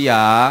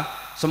manusia,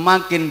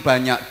 semakin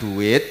banyak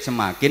duit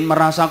semakin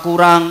merasa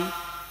kurang.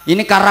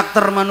 Ini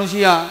karakter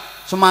manusia,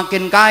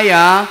 semakin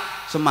kaya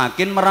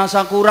semakin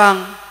merasa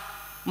kurang.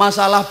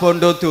 Masalah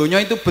bondo donya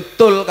itu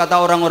betul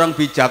kata orang-orang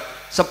bijak,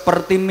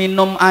 seperti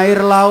minum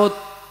air laut.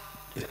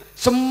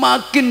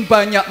 Semakin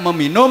banyak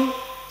meminum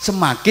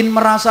semakin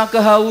merasa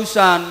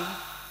kehausan.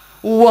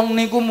 Uang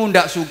niku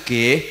mundak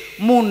sugih,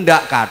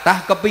 mundak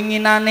kathah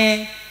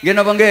kepinginane. Nggih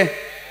napa nggih?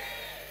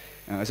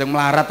 Nah, sing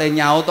melarat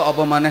nyaut tok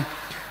apa maneh?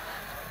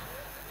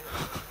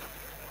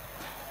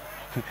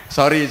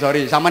 sorry,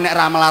 sama nek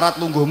ra melarat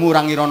lungguhmu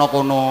ora ngirono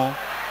kono.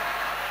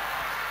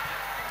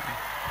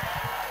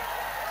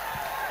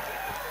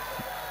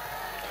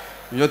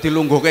 Ya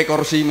dilungguhke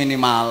kursi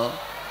minimal.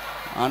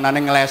 Anane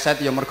ngeleset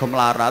ya mergo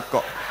melarat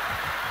kok.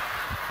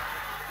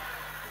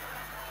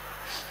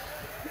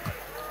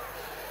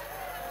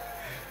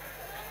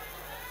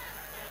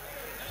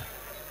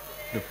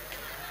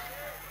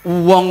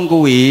 Wong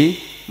kuwi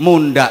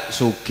mundak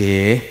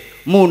sugih,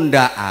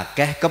 mundak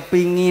akeh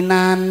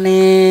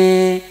kepinginane,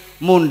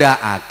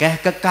 mundak akeh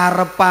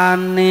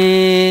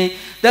kekarepane.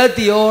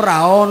 Dadi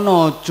ora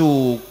ana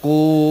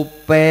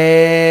cukupe,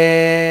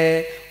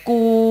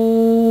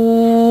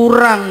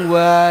 kurang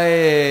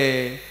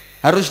wae.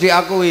 Harus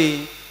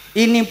diakui.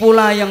 Ini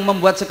pula yang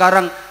membuat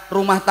sekarang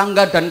rumah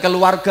tangga dan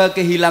keluarga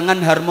kehilangan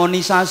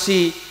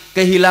harmonisasi,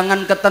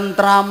 kehilangan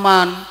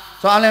ketentraman.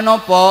 Soalnya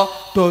nopo?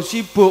 Do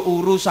sibuk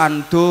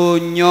urusan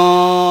donya.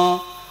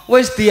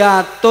 Wis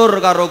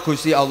diatur karo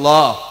Gusti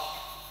Allah.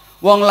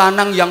 Wong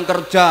lanang yang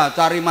kerja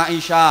cari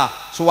maisha,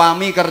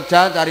 suami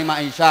kerja cari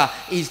maisha,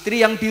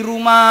 istri yang di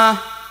rumah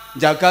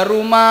jaga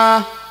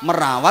rumah,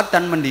 merawat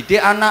dan mendidik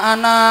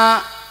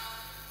anak-anak.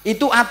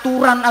 Itu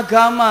aturan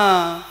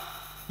agama.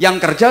 Yang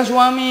kerja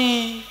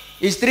suami,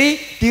 istri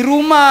di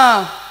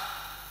rumah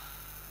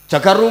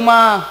jaga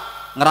rumah,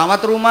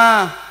 ngerawat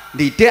rumah,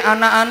 didik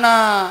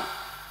anak-anak.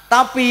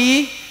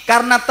 Tapi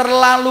karena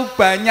terlalu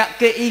banyak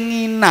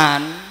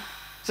keinginan,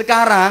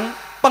 sekarang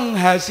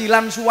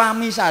penghasilan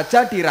suami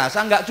saja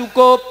dirasa nggak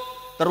cukup,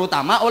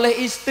 terutama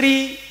oleh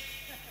istri.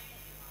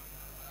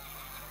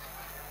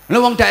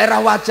 Lu wong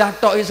daerah wajah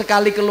tok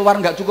sekali keluar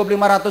nggak cukup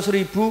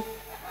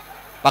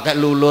 500.000, pakai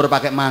lulur,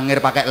 pakai mangir,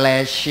 pakai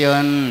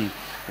lotion,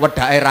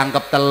 wedake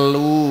rangkep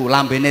telu,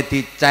 lambene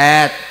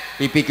dicet,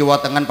 pipi kiwa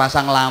tengen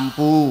pasang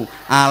lampu,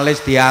 alis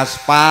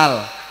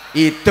diaspal,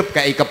 hidup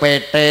kayak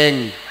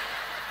kepeting.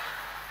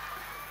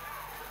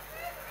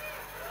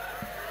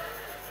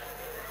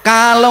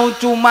 Kalau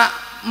cuma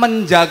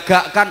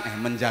menjagakan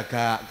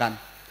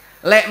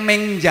lek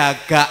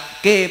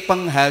menjagake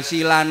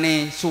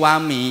penghasilane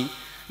suami,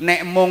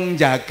 nek mung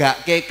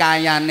njagake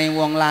kayane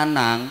wong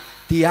lanang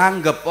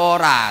dianggap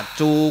ora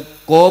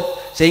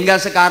cukup, sehingga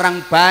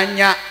sekarang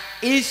banyak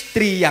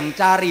istri yang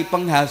cari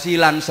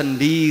penghasilan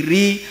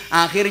sendiri,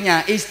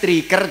 akhirnya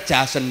istri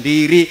kerja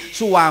sendiri,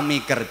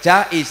 suami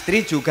kerja,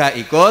 istri juga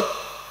ikut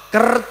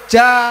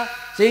kerja,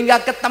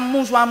 sehingga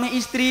ketemu suami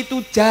istri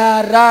itu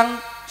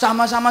jarang.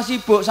 Sama-sama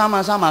sibuk,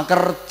 sama-sama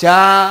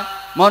kerja.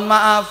 Mohon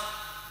maaf,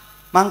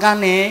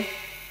 makanya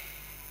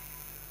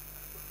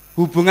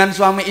hubungan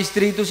suami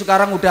istri itu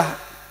sekarang udah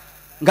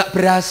nggak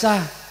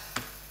berasa,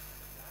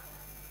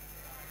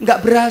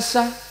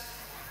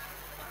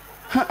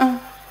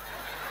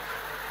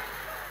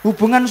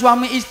 hubungan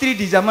suami istri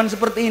di zaman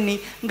seperti ini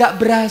nggak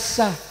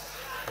berasa.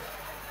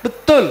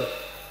 Betul,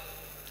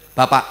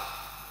 Bapak.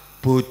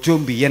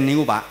 Bojo mbiyen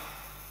niku Pak,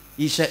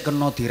 isek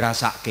kena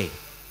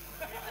dirasake.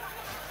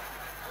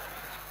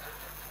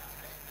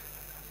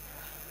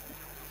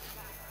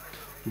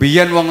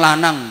 Biyen wong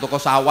lanang toko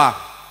sawah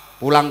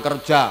pulang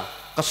kerja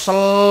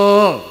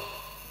kesel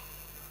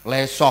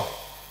lesoh,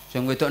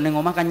 sing wedok ning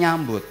omah kan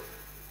nyambut,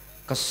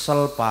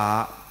 kesel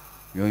Pak,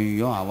 yo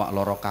iya awak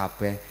loro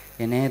kabeh,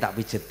 ini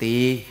tak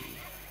pijeti,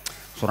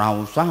 ora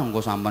usah engko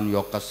sampean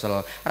yo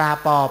kesel,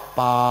 ra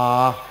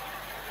apa-apa,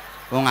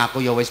 wong aku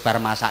yo wis bar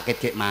masak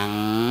kek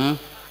mang,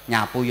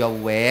 nyapu yo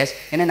wis,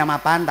 ini nama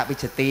apaan tak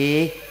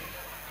pijeti,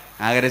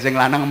 Akhirnya sing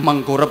lanang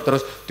mengkurep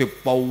terus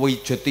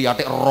dipawijeti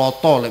atik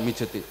rata lek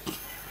mijeti.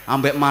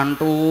 Ambek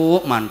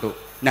mantuk.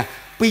 Nah,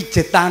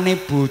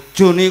 pijetane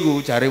bojo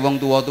niku jare wong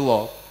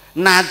tuwa-tuwa,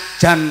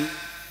 najan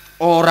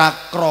ora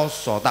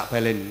krasa tak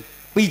baleni.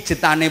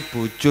 Pijetane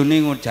bojo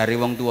niku jare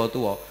wong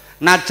tuwa-tuwa,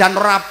 najan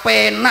ora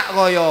penak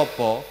kaya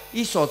apa,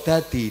 iso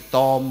dadi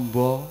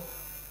tamba.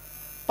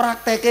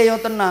 Prakteke ya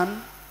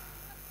tenan.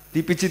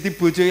 Dipijiti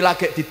bojo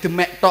lagi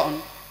didemek tok,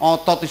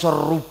 otot iso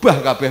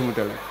rubah kabeh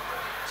modele.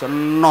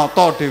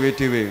 Senata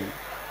dhewe-dhewe.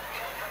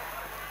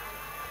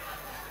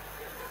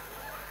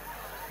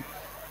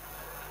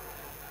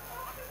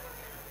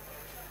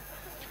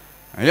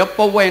 Ya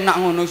apa enak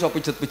ngono iso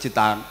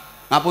pijet-pijetan.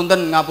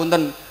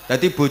 Ngapunten.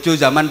 Dadi bojo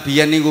zaman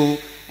biyen niku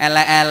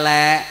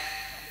elek-elek.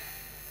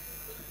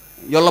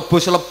 Ya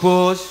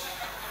lebus-lebus.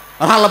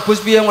 Ora lebus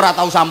piye ora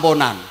tau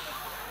samponan.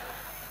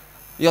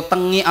 Ya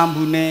tengi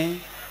ambune.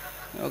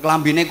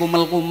 Klambine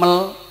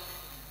kumel-kumel.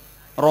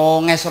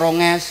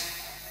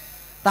 Ronges-ronges.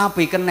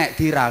 Tapi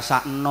kenek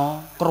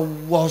dirasakno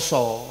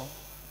krewasa.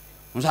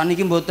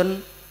 Sakniki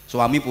mboten,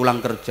 suami pulang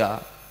kerja.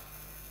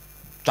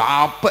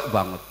 Capek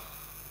banget.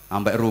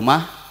 Sampai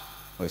rumah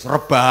wis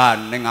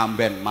rebahan ning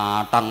amben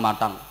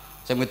matang-matang.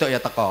 Sing wedok ya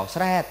teko,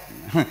 sret.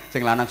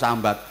 Sing lanang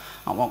sambat,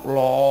 awak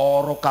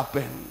loro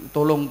kabeh,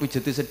 tolong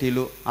pijeti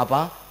sediluk.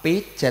 Apa?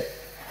 Pijet.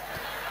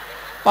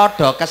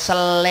 Padha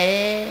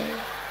kesele.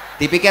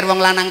 Dipikir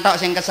wong lanang tok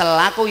sing kesel,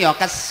 aku ya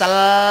kesel.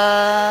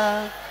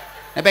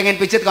 Nek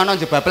pengen pijet kono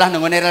jebablah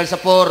nang ngene rel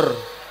sepur.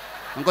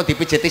 Engko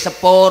dipijeti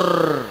sepur.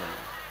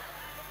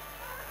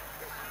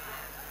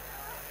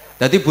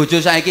 Dadi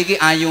bojo saiki iki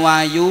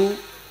ayu-ayu,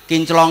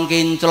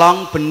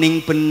 kinclong-kinclong,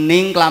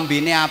 bening-bening,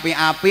 klambine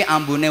api-api,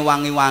 ambune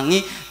wangi-wangi,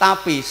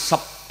 tapi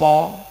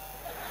sepo.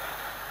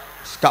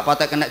 Gak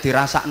patek kena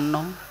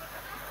dirasakno.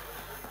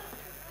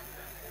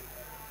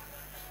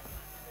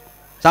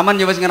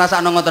 Sampeyan ya wis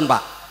ngrasakno ngoten,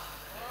 Pak?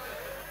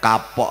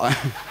 Kapok.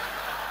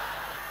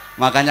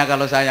 Makanya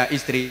kalau saya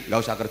istri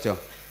nggak usah kerja.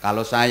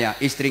 Kalau saya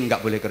istri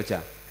nggak boleh kerja.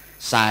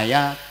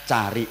 Saya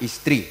cari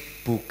istri,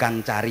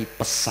 bukan cari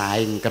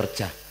pesaing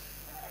kerja.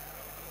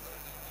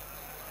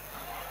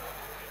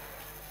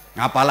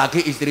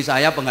 Apalagi istri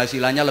saya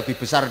penghasilannya lebih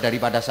besar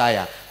daripada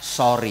saya.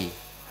 Sorry.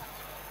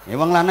 Ya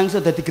wong lanang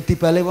sudah digedi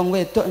bale wong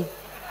wedok.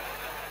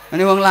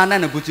 Ini wong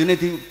lanang bojone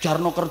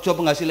dijarno kerja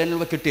penghasilannya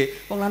lebih gede.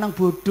 Wong lanang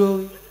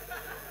bodoh.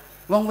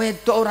 Wong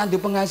wedok ora duwe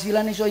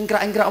penghasilan iso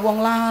ingkrak-ingkrak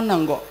wong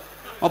lanang kok.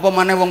 Apa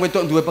maneh wong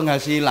wedok duwe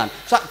penghasilan.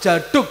 Sak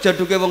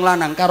jaduk-jaduke wong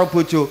lanang karo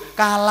bojo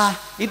kalah.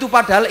 Itu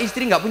padahal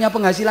istri nggak punya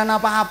penghasilan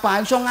apa-apa,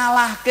 iso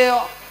ngalahke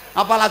kok.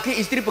 Apalagi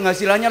istri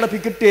penghasilannya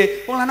lebih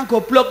gede. Wong lanang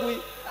goblok kuwi.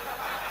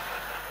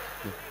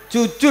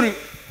 Jujur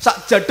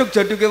sak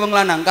jaduk-jaduke wong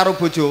lanang karo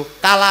bojo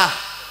kalah.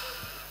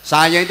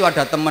 Saya itu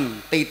ada temen,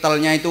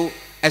 titelnya itu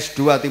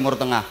S2 Timur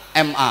Tengah,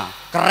 MA.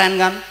 Keren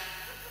kan?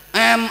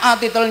 MA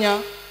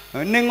titelnya.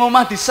 Ning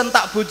omah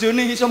disentak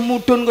bojone iso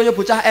mudhun kaya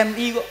bocah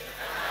MI kok.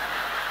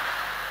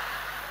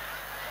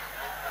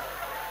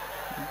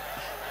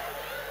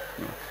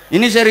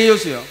 Ini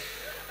serius ya.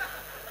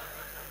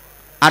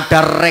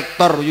 Ada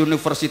rektor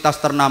universitas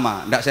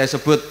ternama, ndak saya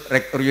sebut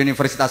rektor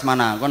universitas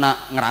mana, kok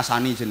nak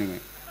ngerasani jenenge.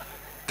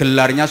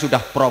 Gelarnya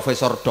sudah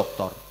profesor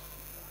doktor.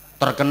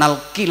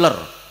 Terkenal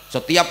killer.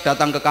 Setiap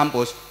datang ke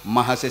kampus,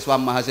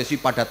 mahasiswa-mahasiswi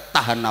pada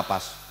tahan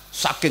napas,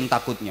 saking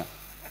takutnya.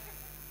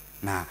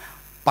 Nah,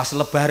 pas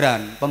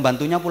lebaran,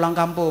 pembantunya pulang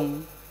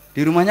kampung.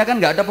 Di rumahnya kan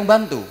nggak ada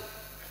pembantu.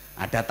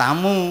 Ada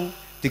tamu,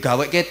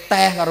 digaweke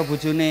teh karo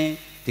bojone,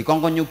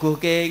 dikongkon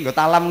nyuguhke, nggo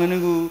talam ngene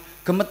iku,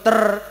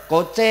 gemeter,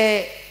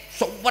 kocek,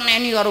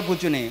 sopeneni karo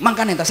bojone.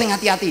 Mangkane ta sing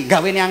hati-hati,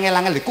 gawene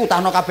angel-angel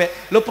dikutahno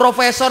kabeh. Lho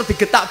profesor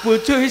digetak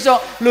bojo iso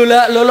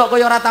lolok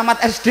kaya ora tamat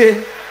SD.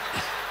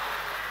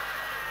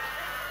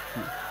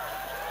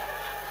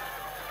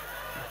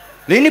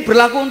 Lah ini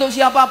berlaku untuk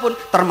siapapun,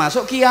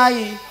 termasuk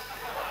kiai.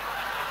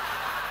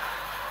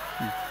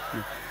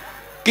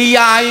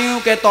 Kiai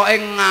ketoke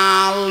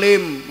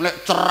ngalim,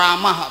 lek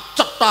ceramah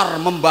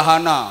cetar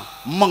membahana,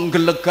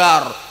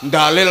 menggelegar,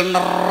 dalil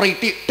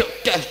neritik,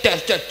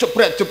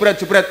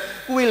 jebret,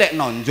 kuwi lek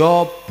nang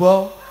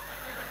njaba.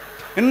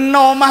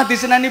 Nomah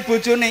disenani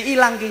bojone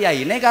ilang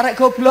kiyaine karek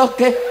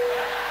gobloke.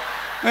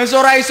 Wis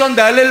ora iso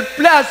dalil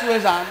blas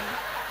wisan.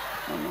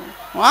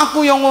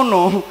 Aku yang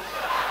ngono.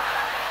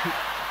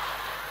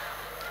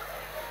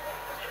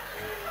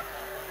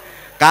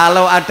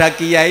 Kalau ada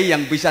kiai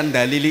yang bisa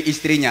dalili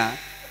istrinya,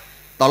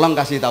 tolong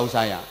kasih tahu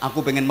saya.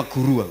 Aku pengen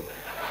meguru aku.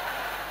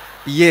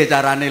 Piye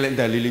carane lek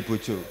dalili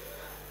bojo?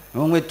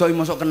 Wong wedok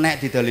mosok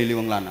kenek didalili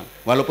wong lanang.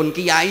 Walaupun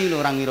kiai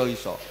lho orang ngira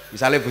iso.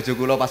 Misale bojo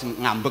kula pas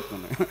ngambek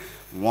ngono.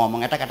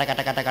 Ngomong etek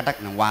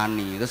nang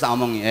wani. Terus tak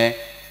omongi,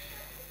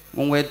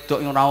 wong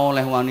wedok ora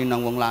oleh wani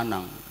nang wong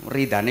lanang.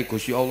 Ridane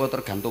Gusti Allah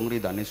tergantung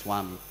ridane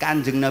suami.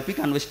 Kanjeng Nabi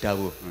kan wis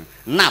dawuh.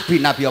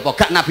 Nabi-nabi apa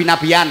gak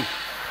nabi-nabian?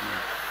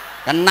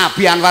 Kan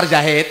Nabi ANWAR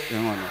ZAHID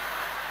ngono.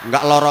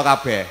 Enggak loro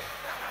kabeh.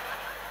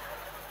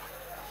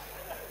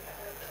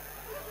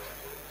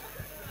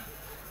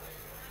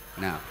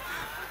 Nah,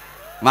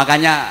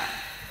 makanya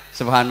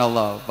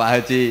Subhanallah, Pak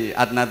Haji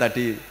Adna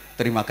tadi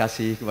terima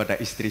kasih kepada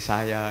istri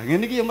saya. Ini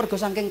ki mergo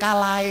saking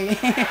kalahe.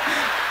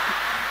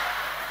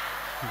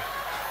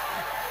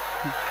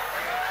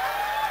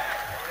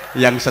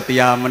 Yang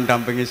setia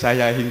mendampingi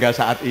saya hingga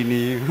saat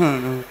ini.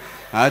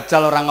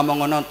 Ajal orang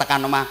ngomong ngono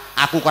tekan omah,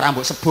 aku kok ora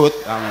mbok sebut.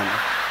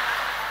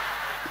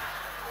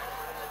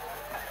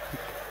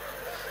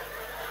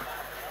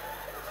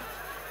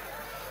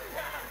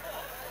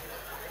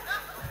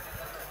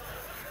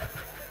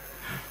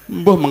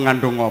 Mbah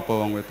mengandung apa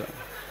wong wedok.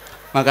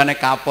 Makanya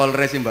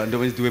Kapolres Mbak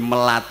Ndo wis duwe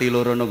melati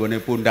loro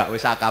nggone pundak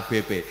wis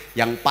AKBP.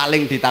 Yang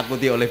paling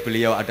ditakuti oleh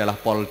beliau adalah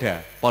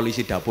Polda,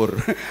 polisi dapur.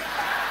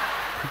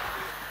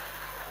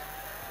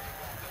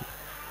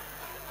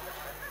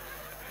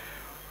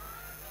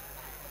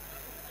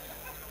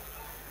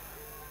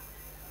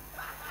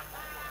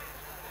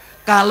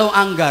 Kalau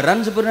anggaran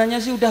sebenarnya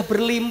sih udah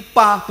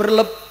berlimpah,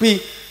 berlebih,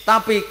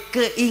 tapi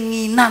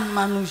keinginan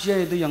manusia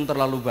itu yang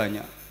terlalu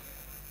banyak.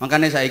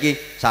 Makanya saiki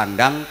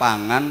sandang,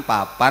 pangan,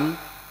 papan,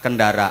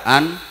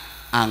 kendaraan,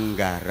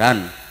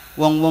 anggaran.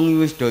 Wong-wong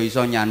wis do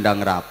iso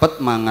nyandang rapet,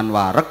 mangan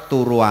wareg,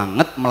 turu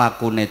anget,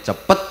 mlakune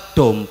cepet,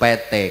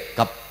 dompete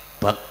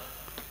kebek.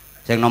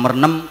 Yang nomor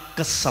 6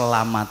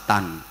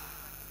 keselamatan.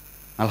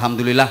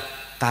 Alhamdulillah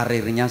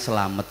karirnya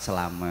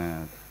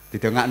selamat-selamat.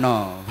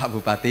 Didongakno Pak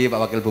Bupati, Pak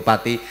Wakil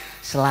Bupati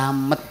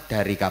selamat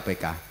dari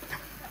KPK.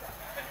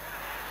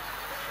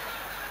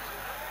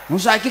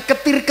 Saiki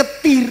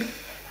ketir-ketir,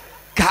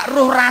 gak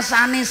roh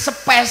rasane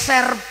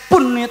sepeser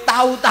pun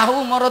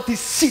tahu-tahu moro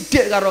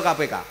disidik karo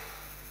KPK.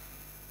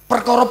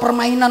 Perkara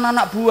permainan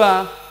anak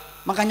buah.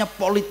 Makanya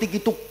politik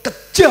itu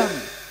kejam.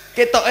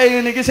 Ketoke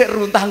ngene iki sik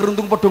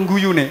runtang-runtung padha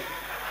guyune.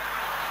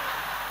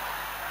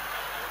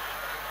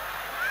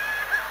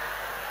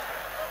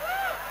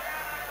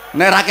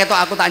 Nek ra ketok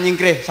aku tak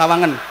nyingkrih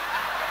sawangen.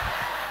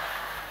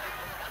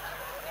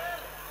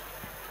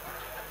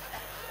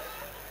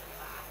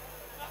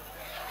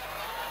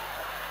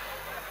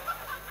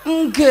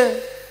 Enggak.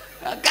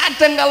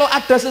 Kadang kalau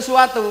ada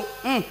sesuatu,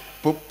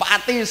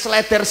 Bupati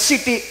seleder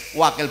sidik,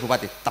 Wakil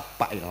Bupati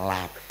tepaki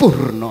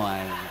lapurno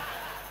ae.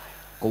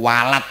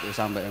 Kualat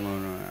sampai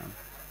ngono.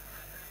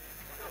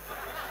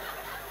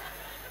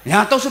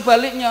 Ya atau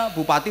sebaliknya,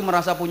 Bupati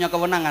merasa punya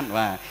kewenangan.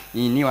 Wah,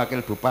 ini Wakil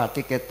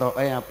Bupati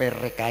ketoke ape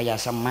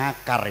rekayasa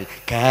makar,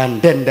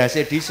 ganden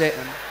ndase dhisik.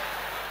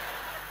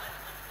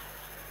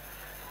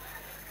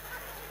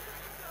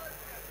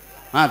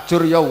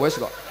 Ajur ya wis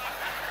kok.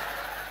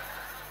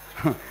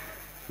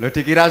 Loh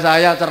dikira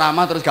saya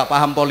ceramah terus gak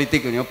paham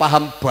politik ini,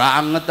 paham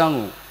banget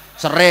aku.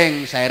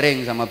 Sering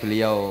sharing sama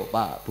beliau,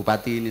 Pak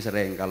Bupati ini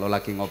sering kalau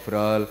lagi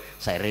ngobrol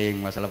sharing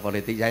masalah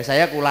politik.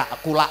 Saya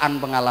kulaan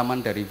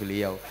pengalaman dari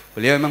beliau.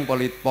 Beliau memang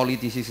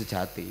politisi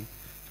sejati,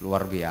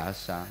 luar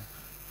biasa.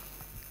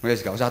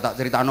 Wes gak usah tak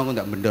critakno aku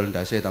ndak mendol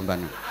ndase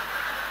tambane.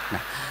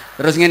 Nah,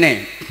 terus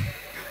ngene.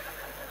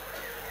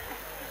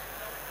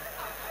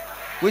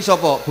 Kuwi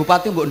sapa?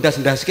 Bupati mbok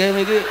ndas-ndaske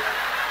iki.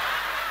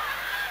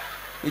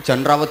 Iki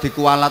jan rawet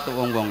dikualat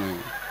wong-wong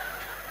iki.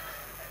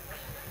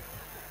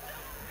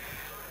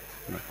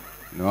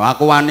 No,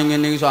 aku wani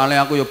ngene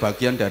soalnya aku ya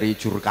bagian dari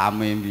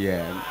jurkame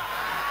mbiyen.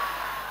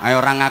 Ayo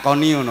orang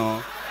ngakoni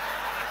ngono.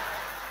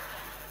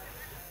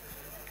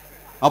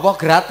 Apa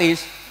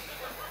gratis?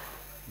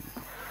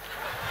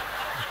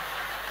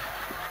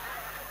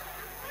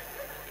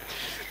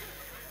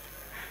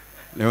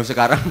 Loh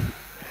sekarang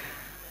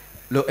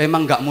loh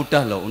emang nggak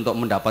mudah loh untuk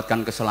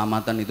mendapatkan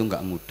keselamatan, itu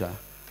nggak mudah.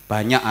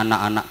 Banyak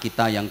anak-anak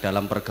kita yang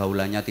dalam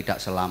pergaulannya tidak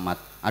selamat.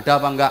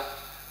 Ada apa enggak?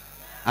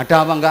 Ada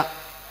apa enggak?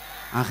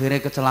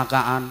 Akhirnya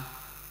kecelakaan.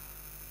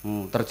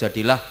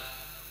 Terjadilah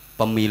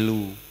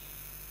pemilu,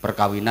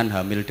 perkawinan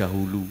hamil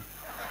dahulu.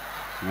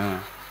 Nah,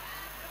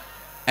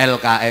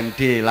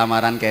 LKMD,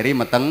 lamaran keri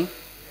meteng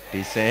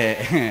dhisik.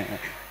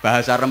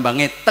 Bahasa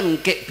Rembangnya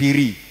tengkek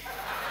biri.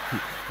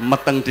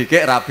 Meteng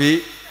dikek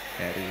rabi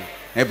keri.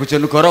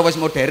 Bojonegoro wis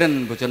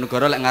modern,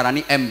 Bojonegoro lek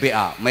ngarani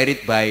MBA,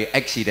 married by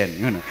accident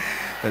ngono.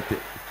 Dadi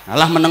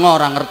alah menengo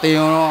ora ngerti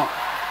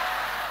ngono.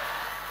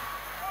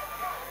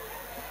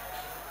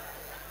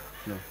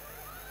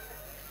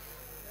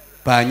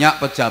 Banyak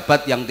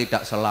pejabat yang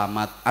tidak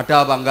selamat.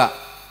 Ada apa enggak?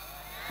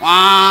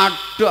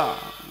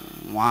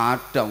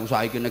 Ada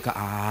saiki nek gak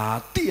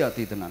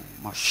hati-hati tenan.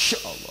 Masya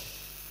Allah.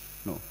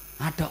 No,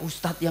 ada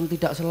ustadz yang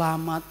tidak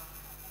selamat.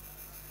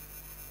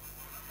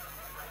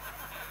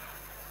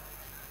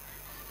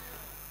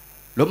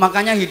 Loh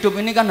makanya hidup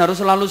ini kan harus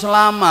selalu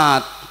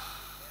selamat.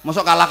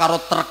 Mosok kalah karo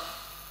truk.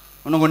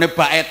 Nunggone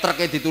bake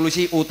truk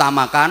ditulisi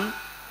utamakan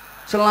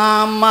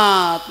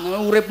selamat.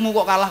 Uripmu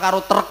kok kalah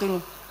karo truk itu.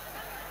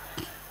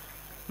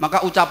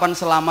 Maka ucapan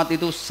selamat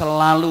itu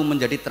selalu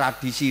menjadi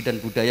tradisi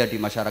dan budaya di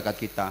masyarakat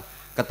kita.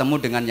 Ketemu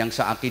dengan yang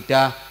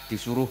seakidah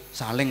disuruh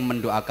saling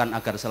mendoakan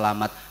agar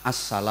selamat.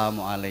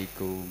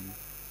 Assalamualaikum.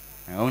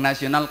 Wong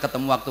nasional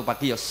ketemu waktu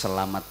pagi ya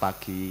selamat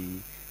pagi.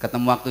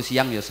 Ketemu waktu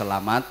siang ya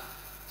selamat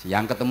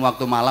siang. Ketemu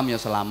waktu malam ya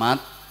selamat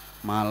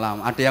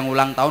malam. Ada yang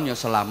ulang tahun ya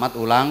selamat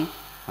ulang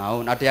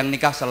tahun. Ada yang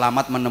nikah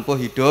selamat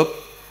menempuh hidup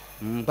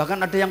Bahkan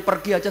ada yang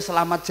pergi aja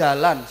selamat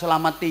jalan,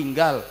 selamat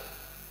tinggal,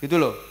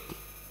 gitu loh.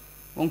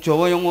 Wong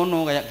Jawa yang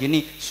ngono kayak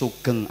gini,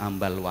 sugeng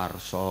ambal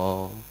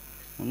warso,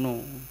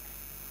 ngono.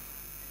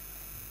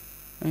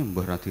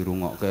 Mbah ra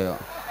dirungokke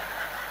kok.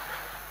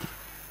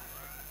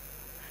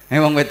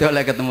 Wong wedok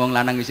lek ketemu wong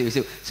lanang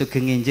isuk-isuk,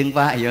 sugeng enjing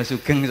Pak, ya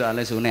sugeng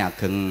soalnya sune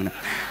ageng.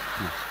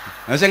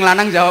 Nah, sing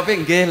lanang jawabe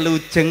nggih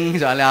lujeng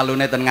soalnya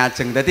alune ten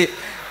ngajeng. Dadi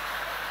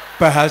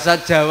bahasa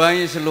Jawa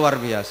ini luar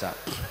biasa.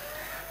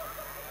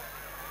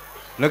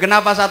 Loh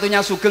kenapa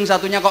satunya sugeng,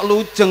 satunya kok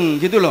lujeng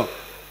gitu loh.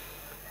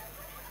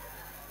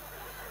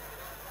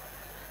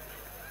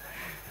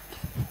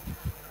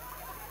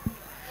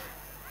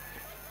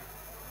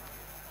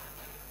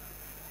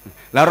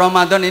 Lah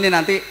Ramadan ini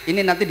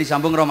nanti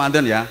disambung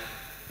Ramadan ya.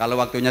 Kalau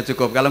waktunya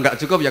cukup, kalau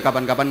nggak cukup ya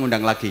kapan-kapan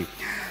ngundang lagi.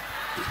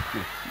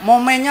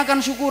 Momennya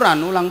kan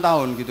syukuran ulang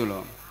tahun gitu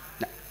loh.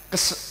 Nah,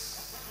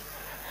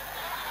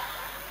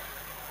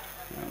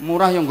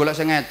 murah yang golek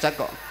saya ngecek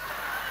kok.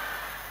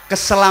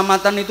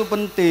 Keselamatan itu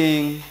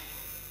penting,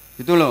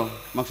 gitu loh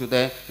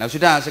maksudnya. Nah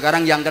sudah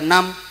sekarang yang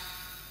keenam,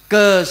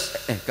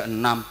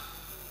 keenam,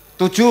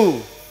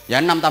 7,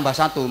 ya 6 tambah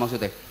 1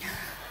 maksudnya.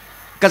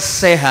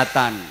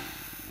 Kesehatan.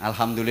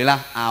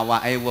 Alhamdulillah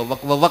awake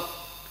wewek-wewek,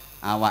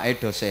 awake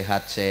do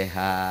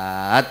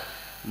sehat-sehat.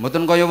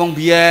 Mboten kaya wong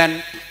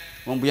biyen.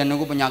 Wong biyen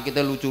niku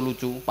penyakitnya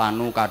lucu-lucu,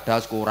 panu,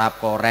 kadas, kurap,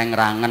 koreng,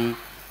 rangen,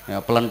 ya,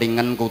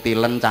 pelentingen,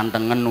 kutilen,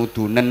 cantengen,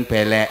 udunen,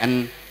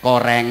 beleken,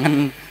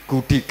 korengen,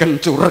 gudiken,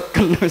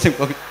 cureken,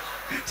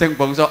 sing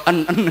bangsa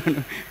en.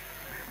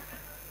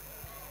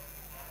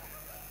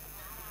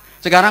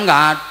 Sekarang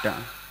nggak ada.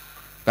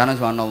 Karena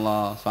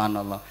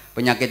subhanallah,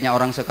 penyakitnya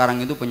orang sekarang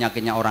itu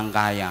penyakitnya orang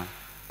kaya.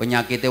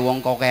 Penyakitnya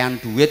wong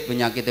kokean duit,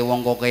 penyakitnya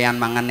wong kokean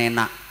mangan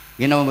enak.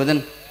 Gini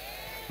mboten?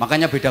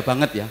 Makanya beda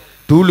banget ya.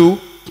 Dulu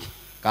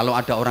kalau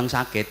ada orang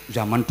sakit,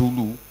 zaman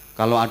dulu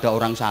kalau ada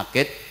orang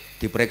sakit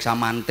diperiksa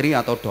mantri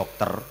atau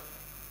dokter,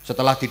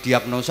 setelah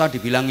didiagnosa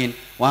dibilangin,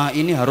 wah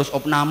ini harus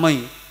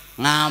opname,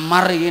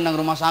 ngamar ini nang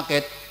rumah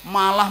sakit,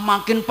 malah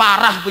makin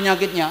parah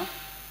penyakitnya.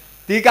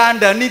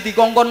 Dikandani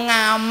dikongkon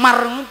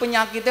ngamar,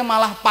 penyakitnya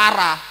malah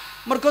parah.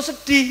 Mergo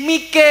sedih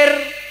mikir,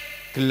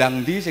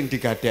 gelang di sing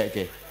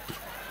digadekke,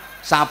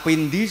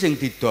 sapi ndi sing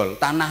didol,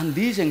 tanah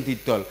ndi sing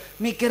didol,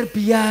 mikir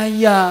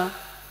biaya.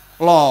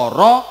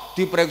 Loro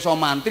diperiksa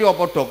mantri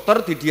apa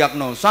dokter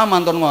didiagnosa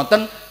mantun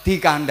ngoten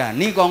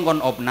dikandani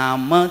kongkon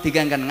opname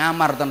dikengken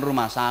ngamar ten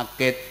rumah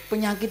sakit,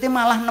 penyakitnya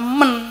malah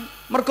nemen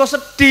mergo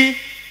sedih.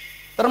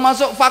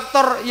 Termasuk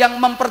faktor yang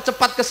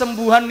mempercepat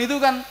kesembuhan itu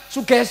kan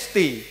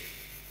sugesti,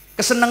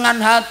 kesenangan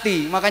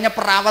hati. Makanya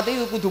perawat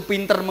itu kudu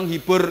pinter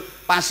menghibur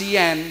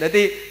pasien.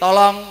 Jadi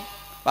tolong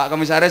Pak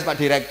Komisaris, Pak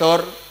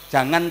Direktur,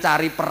 jangan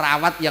cari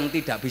perawat yang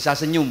tidak bisa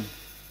senyum.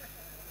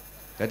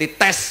 Jadi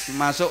tes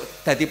masuk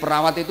jadi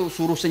perawat itu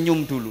suruh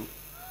senyum dulu.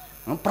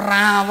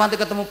 Perawat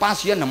ketemu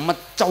pasien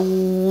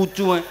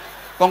mecucu,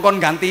 kongkon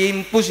ganti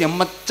impus ya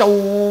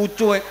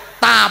mecucu,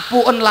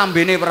 tapuken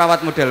lambene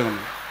perawat model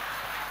ngono.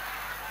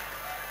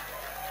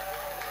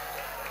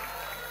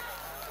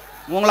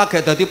 Wong lagi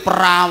dadi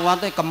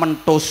perawate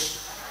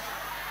kementus.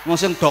 Wong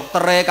sing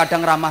doktere kadang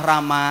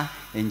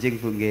ramah-ramah.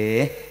 Enjing Bu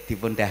nggih,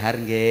 dipun dahar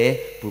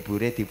nggih,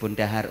 bubure dipun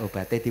dahar,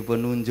 obate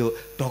dipun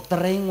nunjuk.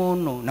 Doktere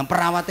ngono, nang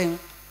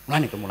perawate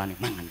mulane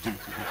mangan.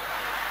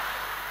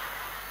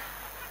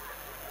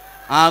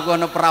 Aku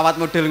ana perawat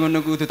model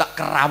ngono kudu tak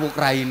kerawuk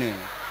raine.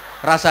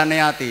 Rasane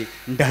ati,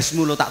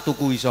 ndasmu lo tak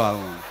tuku iso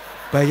aku.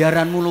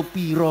 Bayaranmu lo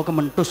piro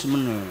kementus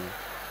men.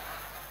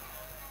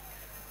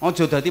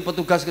 Aja dadi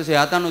petugas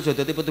kesehatan, aja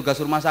dadi petugas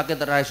rumah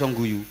sakit ora iso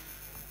guyu.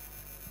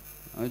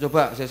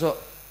 Coba sesuk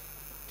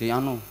di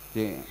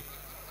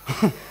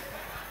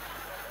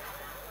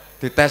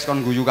dites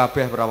kon guyu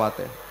kabeh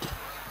perawate.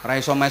 Ora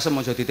iso mesem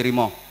aja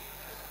diterima.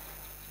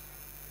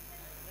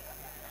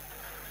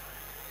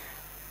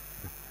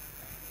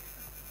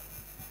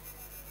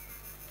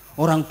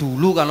 Orang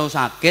dulu kalau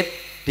sakit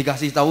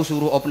dikasih tahu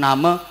suruh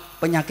opname,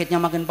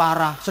 penyakitnya makin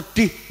parah,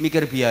 sedih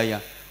mikir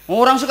biaya.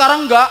 Orang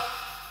sekarang enggak.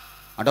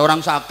 Ada orang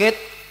sakit,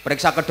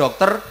 periksa ke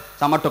dokter,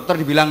 sama dokter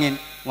dibilangin,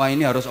 wah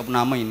ini harus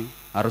opname, ini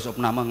harus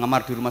opname,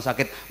 ngamar di rumah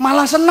sakit,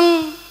 malah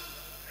seneng.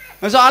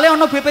 Soalnya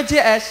ono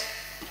BPJS.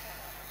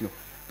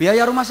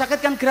 Biaya rumah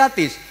sakit kan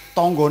gratis,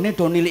 tonggone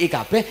do niliki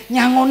kabeh,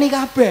 nyangoni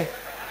kabeh.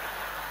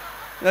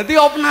 Jadi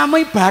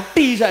opname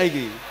bati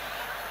saiki.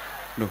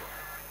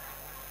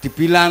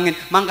 Dibilangin,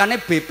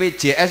 makanya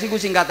BPJS itu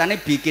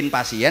singkatannya bikin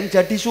pasien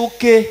jadi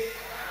sugih.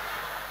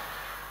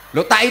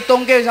 Lo tak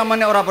hitungke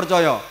samane ora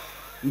percaya.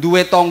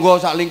 Duwe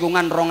tonggo sak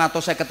lingkungan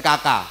 250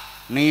 kakak,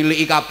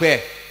 niliki kabeh,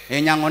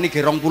 nyangoni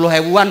ge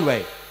 20.000-an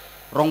wae.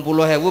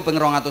 20.000 ping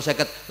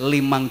 250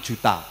 5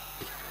 juta.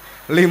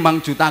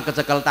 5 juta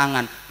kecekel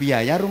tangan,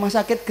 biaya rumah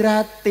sakit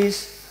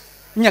gratis.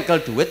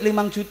 Nyekel duit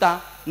 5 juta.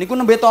 Niku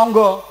nembe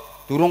tonggo.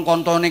 Durung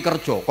koncone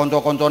kerja,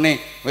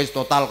 kanca-kancane wis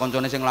total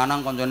kancane sing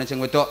lanang, kancane sing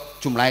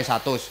wedok jumlahe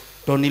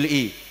 100. Do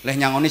niliki, leh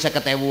nyangoni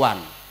 50.000-an.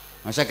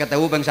 Nah 50.000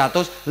 ping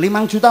 100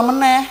 5 juta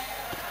meneh.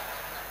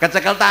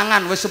 Kecekel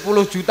tangan wis 10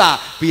 juta,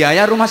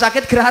 biaya rumah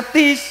sakit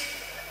gratis.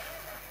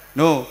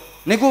 No,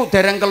 niku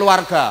dereng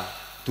keluarga,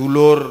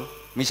 dulur,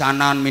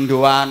 misanan,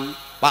 mindoan,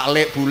 Pak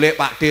Lek, Bulek,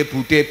 Pak D,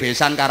 Bude,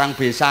 besan, karang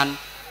besan.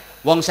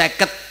 Wong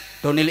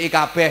 50 do niliki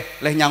kabeh,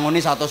 leh nyangoni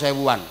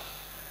 100.000-an.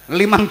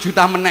 5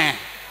 juta meneh.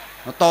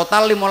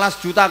 Total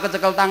 15 juta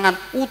kecekel tangan,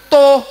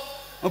 utuh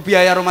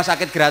biaya rumah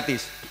sakit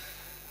gratis.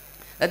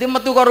 Jadi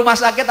metu ke rumah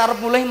sakit arep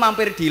mulih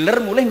mampir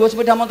dealer, mulih nggo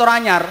sepeda motor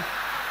anyar.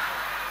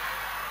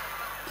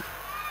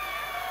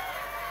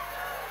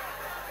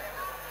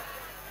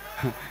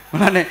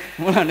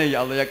 mulane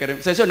ya Allah ya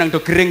Karim. Sesuk nang do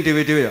gering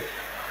dhewe-dhewe ya.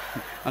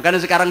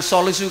 Makanya sekarang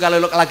solusi kalau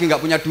lagi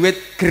nggak punya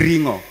duit,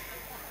 geringo.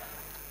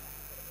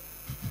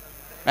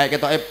 Kayak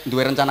ketoke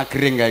duwe rencana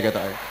gering kayak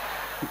ketoke.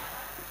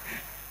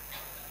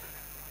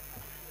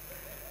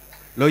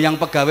 Lo yang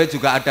pegawai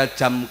juga ada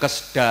jam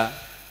kesda,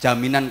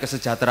 jaminan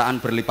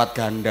kesejahteraan berlipat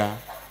ganda.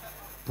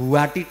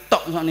 Buati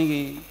tok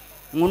sakniki.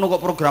 Ngono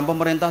kok program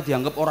pemerintah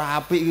dianggap ora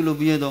apik iki lho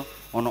piye to?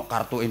 Ono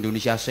kartu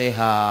Indonesia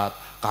Sehat,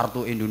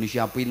 kartu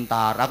Indonesia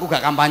Pintar. Aku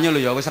gak kampanye lho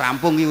ya, wis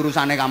rampung iki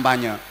urusane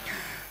kampanye.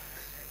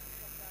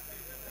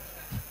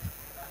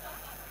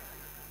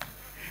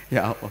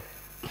 Ya Allah.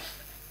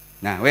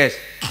 Nah, wis.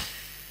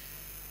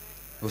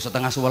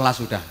 Setengah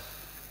 11 sudah.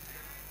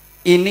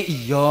 Ini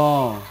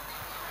iya.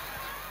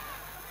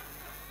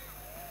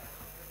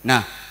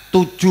 Nah,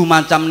 7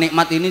 macam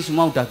nikmat ini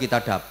semua udah kita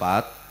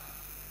dapat.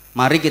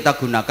 Mari kita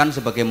gunakan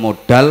sebagai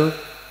modal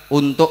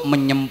untuk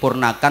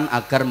menyempurnakan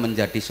agar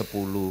menjadi 10.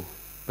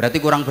 Berarti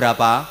kurang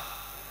berapa?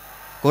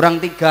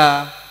 Kurang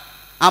 3.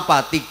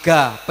 Apa?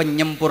 3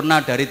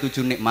 penyempurna dari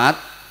 7 nikmat.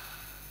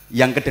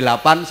 Yang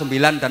ke-8,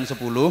 9 dan 10.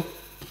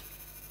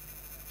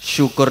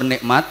 Syukur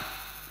nikmat,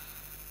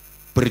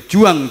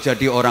 berjuang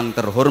jadi orang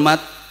terhormat,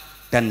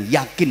 dan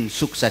yakin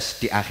sukses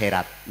di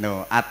akhirat.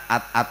 No,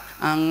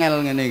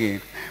 angel ngene iki.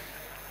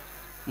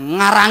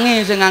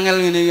 Ngarangi sing angel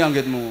ngene iki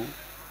anggitmu.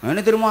 Nah,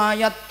 ini terima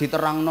ayat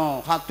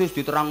diterangno, hadis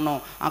diterangno,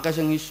 akeh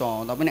sing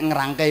iso, tapi nek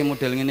ngerangkai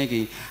model ngene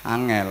iki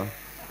angel.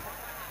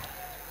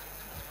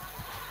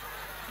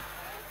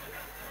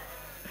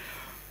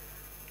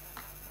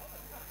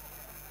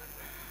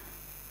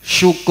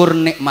 Syukur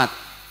nikmat.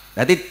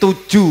 Jadi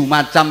 7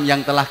 macam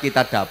yang telah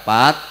kita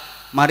dapat,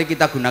 mari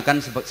kita gunakan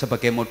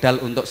sebagai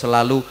modal untuk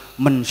selalu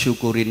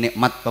mensyukuri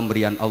nikmat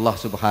pemberian Allah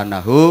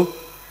Subhanahu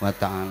wa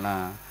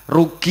Ta'ala.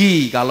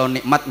 Rugi kalau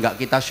nikmat nggak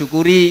kita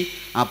syukuri,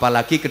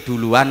 apalagi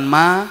keduluan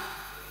mah.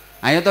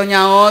 Ayo toh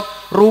nyaut,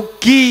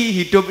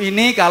 rugi hidup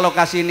ini kalau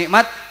kasih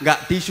nikmat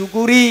nggak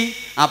disyukuri,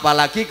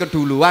 apalagi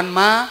keduluan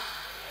mah.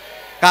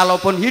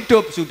 Kalaupun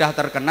hidup sudah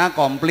terkena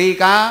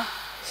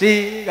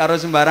komplikasi karo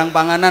sembarang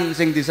panganan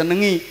sing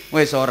disenengi,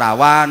 wis ora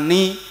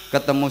wani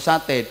ketemu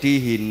sate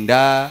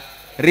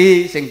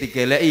dihindari, sing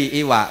digeleki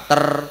iwak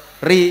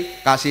teri,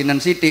 kasinen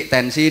sithik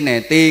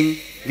tensine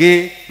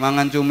tinggi,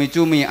 mangan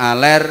cumi-cumi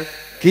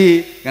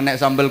alergi, kena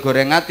sambel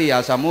goreng ati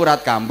asam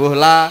urat kambuh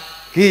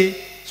lagi,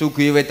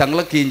 sugih wedang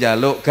legi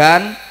njaluk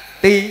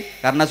ganti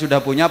karena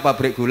sudah punya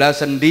pabrik gula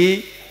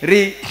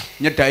sendiri,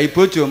 nyedaki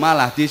bojo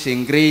malah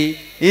disingkri,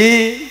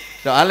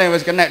 soalnya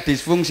wis kena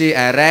disfungsi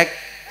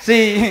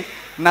ereksi,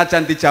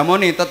 najan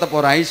dijamoni tetep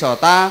ora iso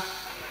ta.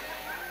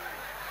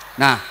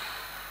 Nah,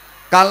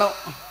 kalau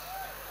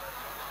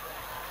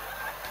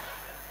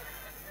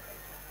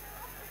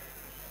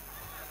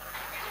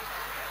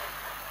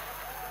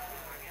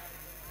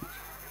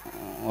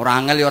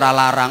orang angel ora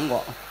larang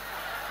kok.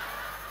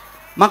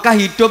 Maka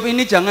hidup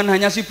ini jangan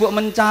hanya sibuk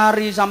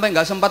mencari sampai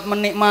nggak sempat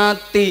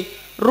menikmati,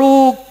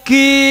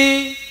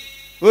 rugi.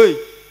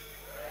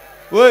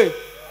 Woi,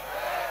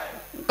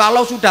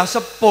 kalau sudah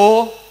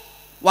sepuh,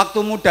 waktu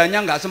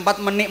mudanya nggak sempat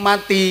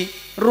menikmati,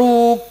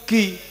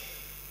 rugi.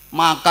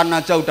 Makan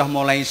aja udah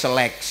mulai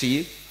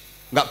seleksi,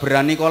 nggak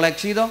berani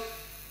koleksi toh.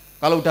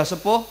 Kalau udah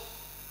sepuh,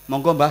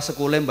 monggo mbah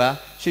sekule mbah,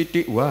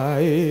 sidik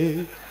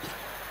wae.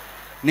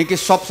 Niki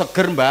sop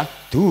seger mbah,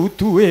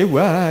 duduhe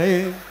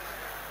wae.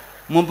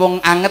 Mumpung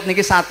anget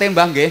niki sate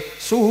mbah nggih,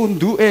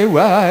 sunduke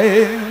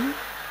wae.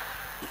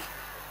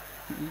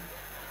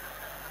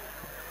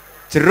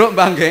 Jeruk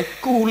mbah nggih,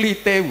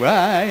 kulite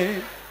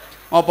wae.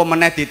 Apa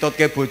meneh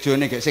ditutke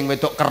bojone nggih sing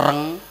wedok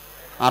kereng,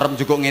 arep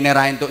njukuk ngene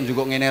ra entuk,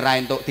 njukuk ngene ra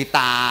entuk,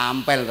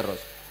 ditampel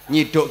terus.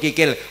 Nyiduk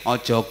kikil,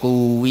 aja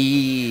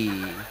kuwi.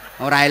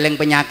 Ora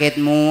eling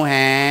penyakitmu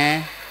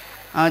he.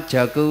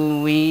 Aja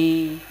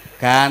kuwi.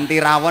 Ganti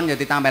rawon ya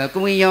ditampel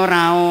kuwi ya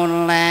ora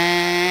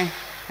oleh.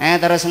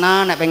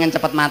 Terusno nek pengen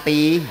cepet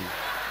mati.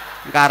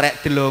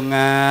 Karek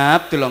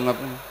delongap.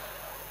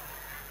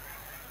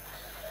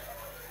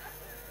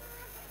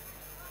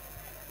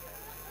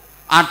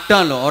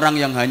 Ada loh orang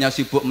yang hanya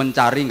sibuk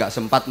mencari nggak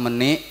sempat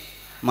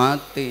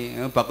menikmati.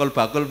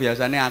 Bakul-bakul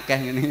biasanya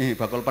akeh ini,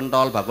 bakul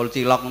pentol, bakul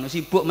cilok,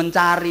 sibuk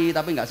mencari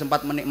tapi nggak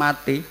sempat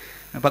menikmati.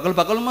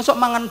 Bakul-bakul masuk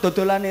mangan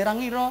dodolane ra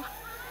ngira.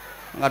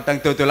 Kadang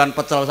dodolan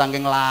pecel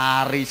saking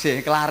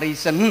larise,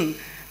 klarisen.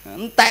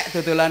 Entek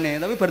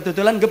dodolane, tapi bar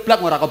dodolan geblak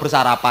ora kok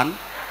bersarapan.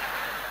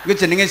 Iku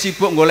jenenge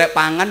sibuk golek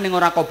pangan ning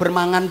ora kok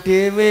bermangan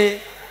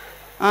dhewe.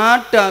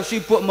 Ada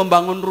sibuk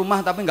membangun rumah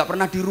tapi nggak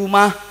pernah di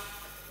rumah.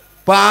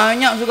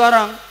 Banyak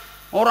sekarang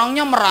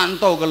orangnya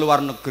merantau ke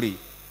luar negeri,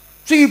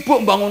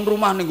 Sibuk bangun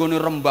rumah nih gone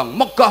Rembang,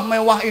 megah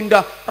mewah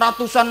indah,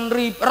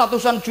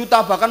 ratusan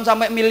juta bahkan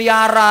sampai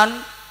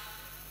miliaran.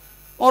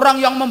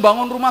 Orang yang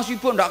membangun rumah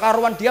sibuk ndak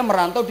karuan, dia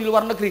merantau di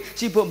luar negeri,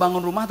 sibuk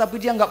bangun rumah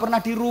tapi dia nggak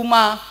pernah di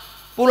rumah.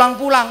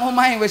 Pulang-pulang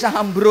omahe wis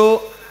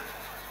ambruk.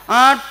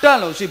 Ada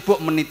loh sibuk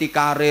meniti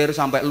karir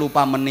sampai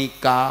lupa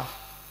menikah.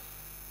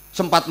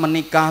 Sempat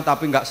menikah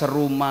tapi nggak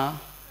serumah.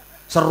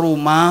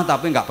 Serumah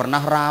tapi nggak pernah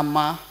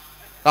ramah.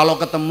 Kalau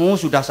ketemu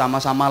sudah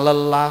sama-sama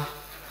lelah.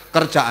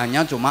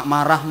 Kerjaannya cuma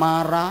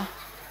marah-marah.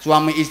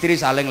 Suami istri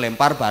saling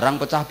lempar barang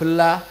pecah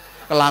belah.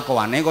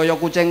 Kelakuannya kaya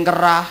kucing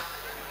kerah.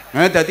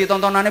 Nah, dadi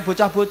tontonannya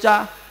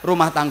bocah-bocah.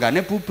 Rumah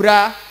tanggane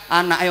bubrah.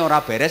 Anaknya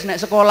ora beres nek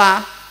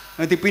sekolah.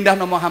 Nah, dipindah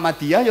no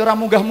Muhammadiyah ya ora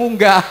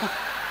munggah-munggah.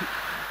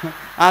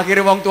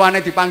 Akhirnya wong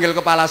tuane dipanggil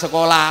kepala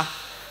sekolah.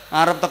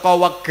 Arep teko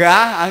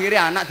wegah,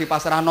 akhirnya anak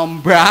dipasrahno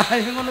mbah.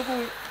 Ngono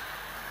kuwi.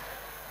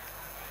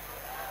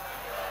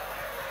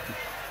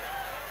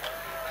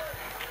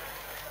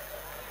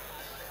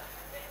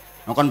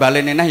 Kon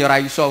balene neh ya ora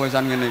iso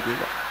wisan ngene iki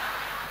kok.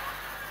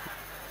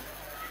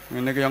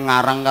 Ngene iki ya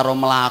ngarang karo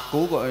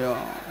melaku kok ya.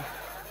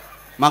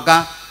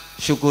 Maka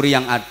syukuri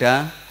yang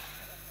ada,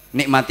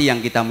 nikmati yang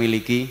kita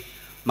miliki,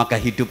 maka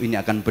hidup ini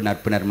akan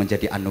benar-benar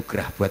menjadi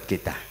anugerah buat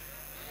kita.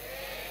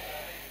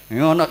 Ini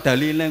ono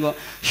dalile kok.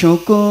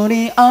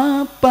 Syukuri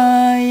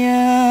apa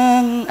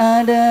yang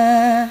ada.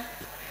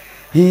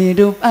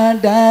 Hidup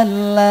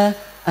adalah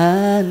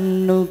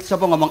anugerah.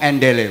 Siapa ngomong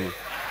endele?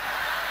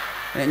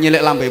 Nyilik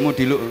lambemu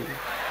diluk.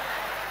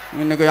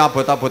 Ini kayak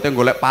abot-abotnya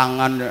golek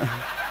pangan.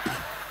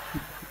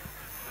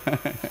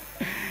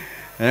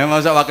 Ya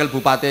masa wakil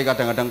bupati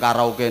kadang-kadang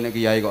karaoke nek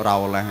kiai kok ora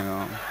oleh.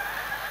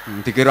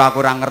 Dikira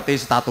aku ora ngerti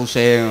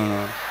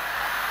statusnya.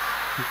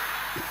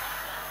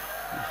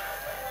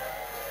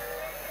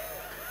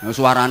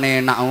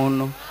 Suarane enak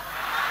ngono.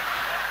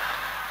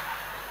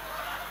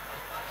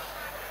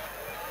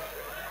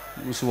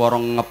 Suara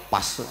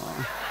ngepas.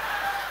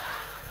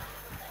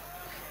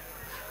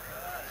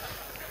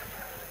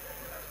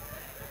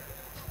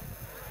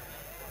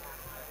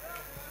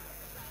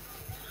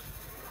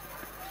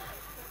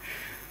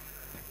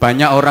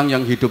 Banyak orang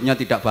yang hidupnya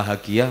tidak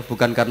bahagia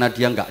bukan karena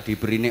dia nggak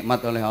diberi nikmat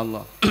oleh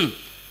Allah,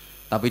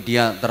 tapi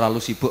dia terlalu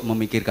sibuk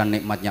memikirkan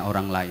nikmatnya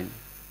orang lain,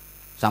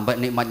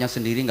 sampai nikmatnya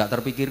sendiri nggak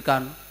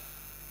terpikirkan.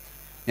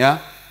 Ya,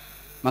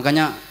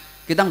 makanya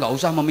kita nggak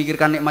usah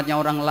memikirkan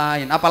nikmatnya orang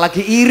lain,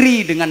 apalagi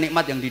iri dengan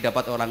nikmat yang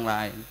didapat orang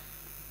lain.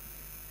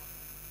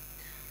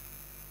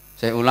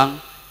 Saya ulang,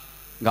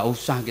 nggak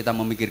usah kita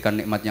memikirkan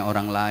nikmatnya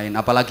orang lain,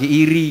 apalagi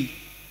iri.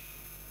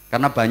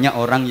 Karena banyak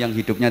orang yang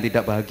hidupnya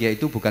tidak bahagia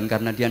itu bukan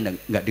karena dia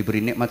nggak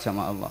diberi nikmat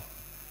sama Allah,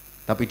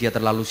 tapi dia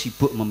terlalu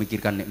sibuk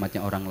memikirkan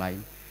nikmatnya orang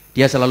lain.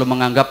 Dia selalu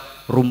menganggap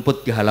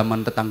rumput di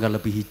halaman tetangga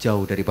lebih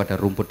hijau daripada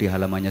rumput di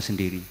halamannya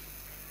sendiri.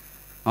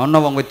 Ono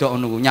wong wedok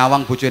ngono,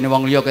 nyawang bojone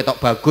wong liya ketok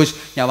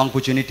bagus, nyawang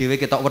bojone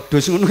dhewe ketok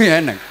wedhus ngono ya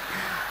enak.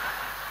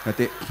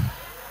 Dadi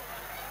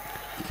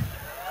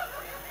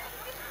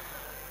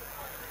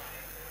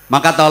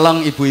maka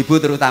tolong ibu-ibu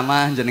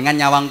terutama jenengan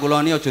nyawang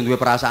kula niki aja duwe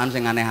perasaan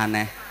sing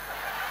aneh-aneh.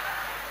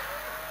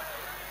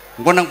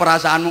 Engko nang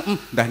perasaanmu,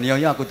 mbah niya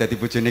ya aku dadi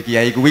bojone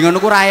kiai kuwi ngono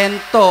ku ra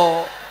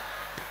entuk.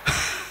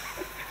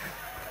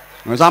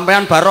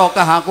 Sampean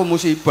barokah aku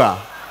musibah.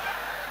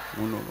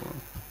 Ngono.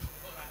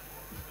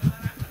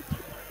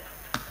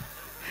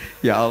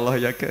 Ya Allah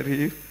ya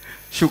Karim.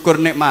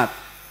 Syukur nikmat.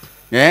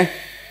 Nggih.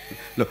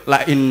 Loh,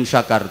 la in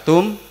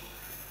syakartum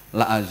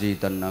la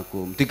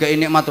azidannakum. Dikai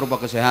nikmat rupa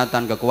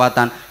kesehatan,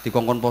 kekuatan,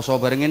 dikongkon poso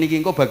bareng ini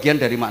engko bagian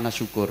dari makna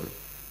syukur.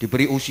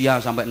 Diberi usia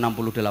sampai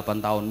 68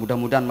 tahun.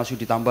 Mudah-mudahan masih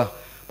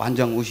ditambah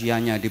panjang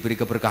usianya, diberi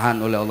keberkahan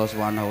oleh Allah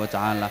Subhanahu wa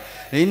taala.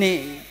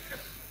 Ini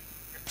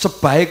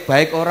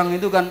sebaik-baik orang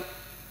itu kan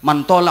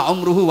man tola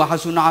umruhu wa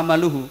hasuna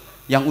amaluhu,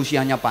 yang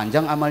usianya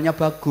panjang amalnya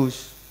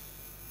bagus.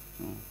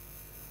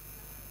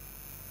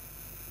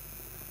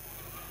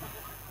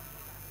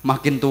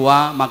 Makin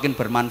tua makin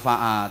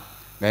bermanfaat.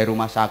 Gaya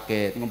rumah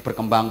sakit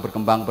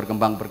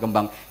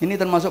berkembang. Ini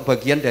termasuk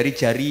bagian dari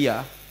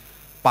jariyah,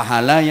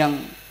 pahala yang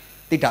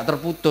tidak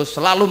terputus,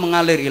 selalu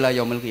mengalir ila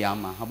yaumil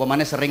qiyamah. Apa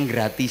mana sering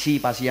gratisi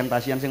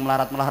pasien-pasien sing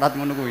melarat-melarat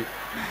ngono kuwi.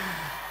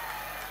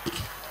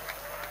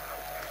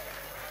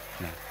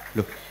 Nah,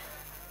 loh.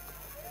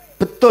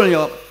 Betul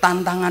ya,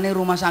 tantangannya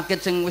rumah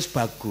sakit sing wis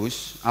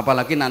bagus,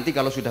 apalagi nanti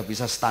kalau sudah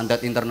bisa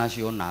standar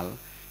internasional,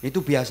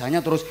 itu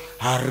biasanya terus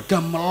harga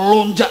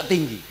melonjak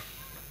tinggi.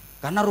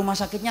 Karena rumah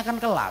sakitnya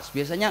kan kelas,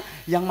 biasanya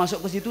yang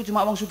masuk ke situ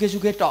cuma wong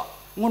sugih-sugih tok.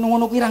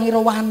 Ngono-ngono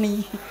kira-kira wani.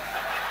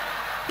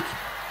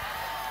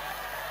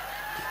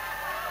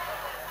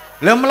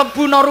 Lah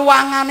mlebu no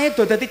ruangane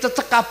do dadi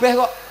cecek kabeh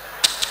kok.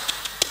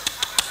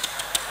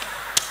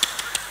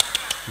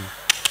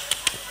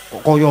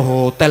 Kok kaya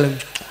hotel.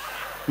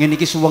 Ngene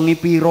iki suwengi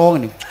pira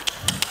ngene.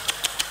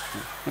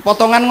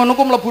 Potongan ngono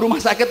ku mlebu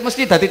rumah sakit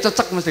mesti dadi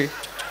cecek mesti.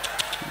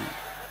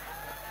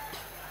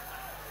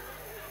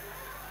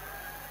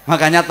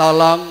 Makanya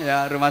tolong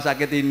ya rumah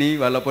sakit ini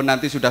walaupun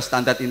nanti sudah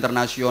standar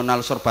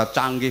internasional serba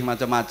canggih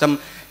macam-macam,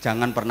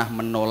 jangan pernah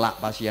menolak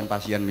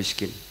pasien-pasien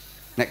miskin.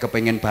 nek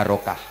kepengen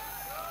barokah.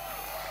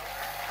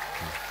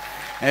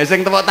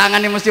 Sing tepuk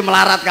tangan ini mesti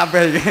melarat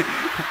kabeh iki.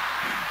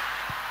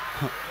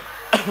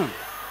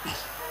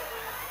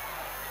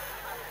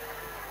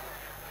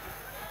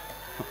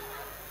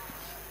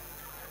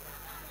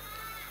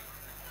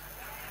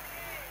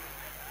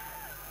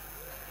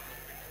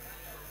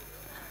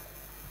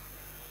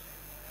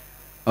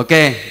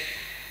 Oke,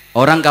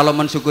 orang kalau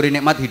mensyukuri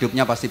nikmat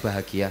hidupnya pasti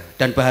bahagia.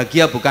 Dan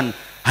bahagia bukan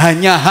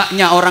hanya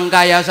haknya orang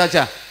kaya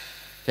saja.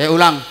 Saya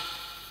ulang,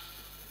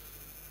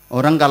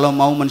 orang kalau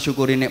mau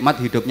mensyukuri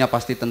nikmat hidupnya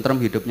pasti tentrem,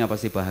 hidupnya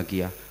pasti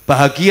bahagia.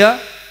 Bahagia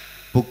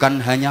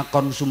bukan hanya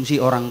konsumsi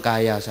orang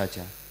kaya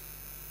saja.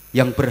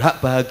 Yang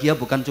berhak bahagia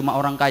bukan cuma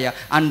orang kaya.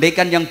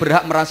 Andaikan yang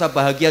berhak merasa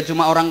bahagia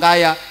cuma orang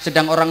kaya,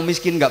 sedang orang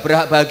miskin nggak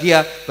berhak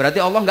bahagia,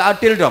 berarti Allah nggak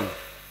adil dong.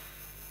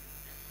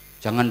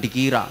 Jangan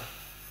dikira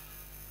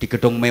di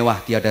gedung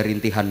mewah tiada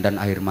rintihan dan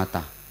air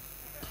mata.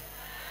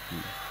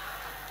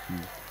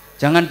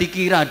 Jangan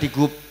dikira di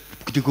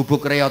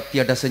gubuk reot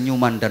tiada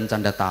senyuman dan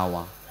canda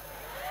tawa.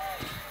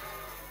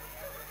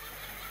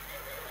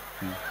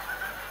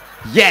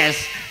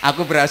 Yes,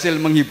 aku berhasil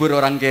menghibur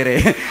orang kere.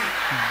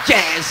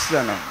 Yes,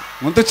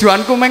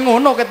 tujuanku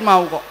mengono ket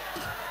mau kok.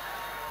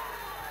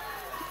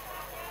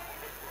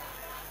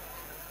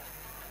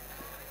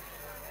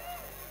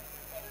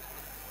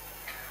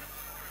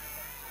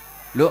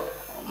 Loh,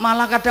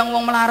 malah kadang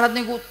wong melarat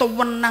niku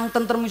tenang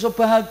tentrem iso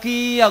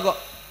bahagia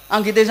kok.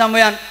 Anggite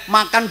sampean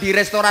makan di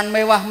restoran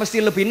mewah mesti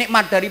lebih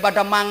nikmat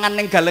daripada mangan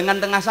ning galengan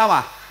tengah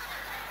sawah.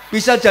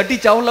 Bisa jadi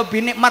jauh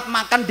lebih nikmat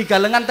makan di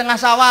galengan tengah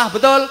sawah,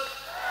 betul?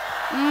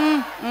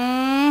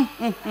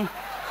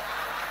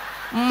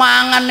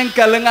 Mangan ning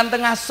galengan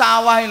tengah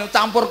sawah ini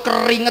campur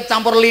keringet,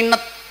 campur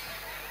linet.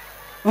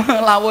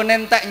 Lawon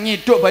entek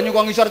nyiduk banyu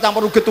kok ngisor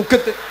campur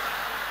uget-uget.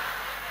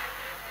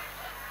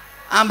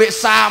 Ambek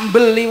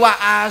sambel liwak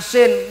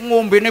asin,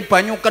 ngombene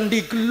banyu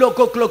kendi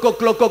glogok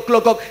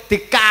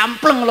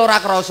dikampleng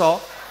lora krasa.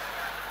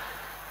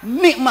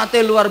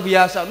 Nikmatnya luar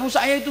biasa.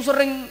 Saya itu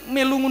sering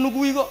melu ngono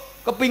kuwi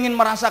kok, kepingin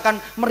merasakan,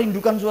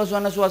 merindukan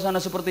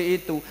suasana-suasana seperti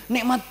itu.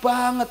 Nikmat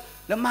banget.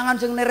 Lah mangan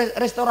sing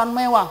restoran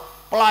mewah,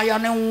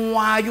 pelayannya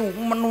wayu,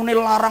 menune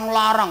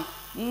larang-larang,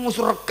 mus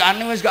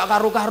regane wis gak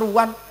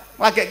karu-karuan,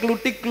 lagi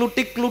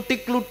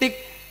klutik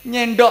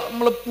nyendok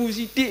mlebu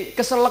sithik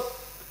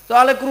keselek.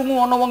 Soalnya krungu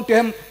ana wong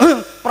dem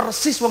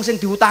persis wong sing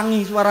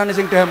diutangi suarane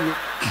sing dem.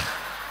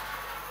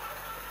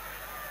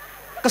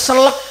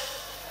 Keselek.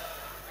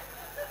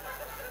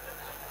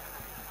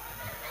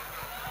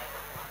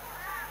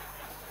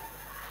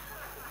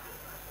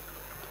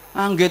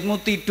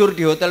 Anggitmu tidur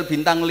di hotel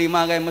bintang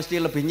 5 kayak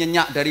mesti lebih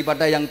nyenyak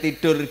daripada yang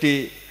tidur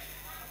di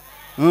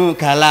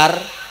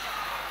galar.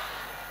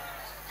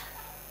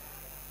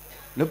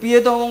 Lha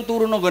piye to wong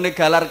turu nang gone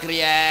galar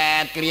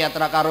kriyet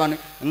ra karuan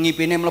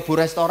ngipine mlebu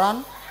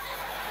restoran?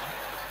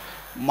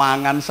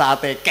 Mangan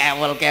sate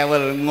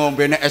kewel-kewel,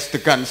 ngombene es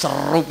degan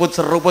seruput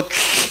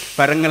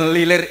bareng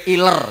ngelilir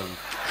iler.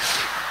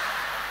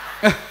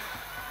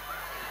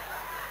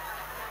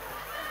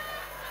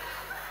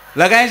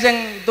 Lah kae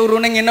sing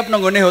turune nginep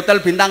nang gone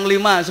hotel bintang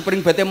 5, spring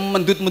bete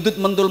mendut-mendut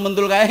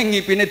mentul-mentul kae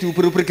ngipine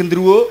diuber-uber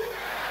gendruwo.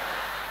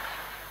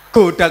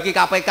 Godaki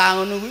KPK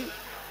ngono kuwi.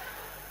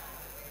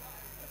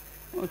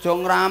 Aja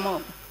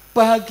ngramuk.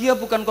 Bahagia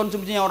bukan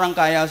konsumsinya orang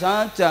kaya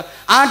saja.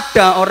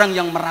 Ada orang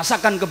yang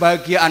merasakan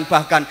kebahagiaan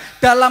bahkan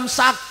dalam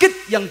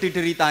sakit yang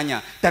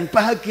dideritanya. Dan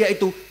bahagia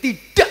itu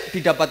tidak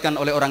didapatkan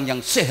oleh orang yang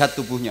sehat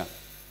tubuhnya.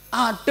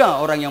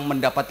 Ada orang yang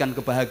mendapatkan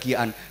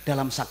kebahagiaan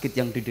dalam sakit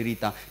yang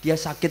diderita. Dia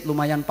sakit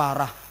lumayan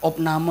parah,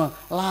 opname,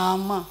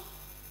 lama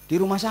di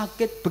rumah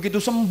sakit. Begitu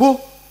sembuh,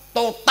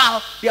 total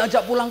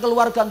diajak pulang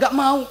keluarga, nggak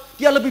mau.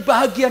 Dia lebih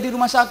bahagia di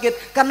rumah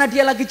sakit karena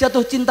dia lagi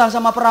jatuh cinta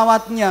sama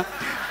perawatnya.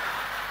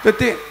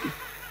 Jadi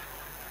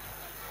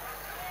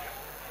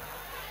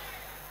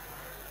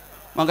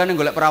makanya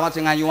golek perawat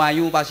sing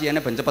ayu-ayu,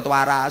 pasiennya ben cepet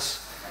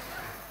waras.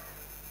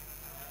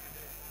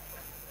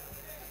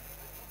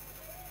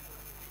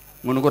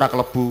 Ngono ku ora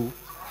klebu.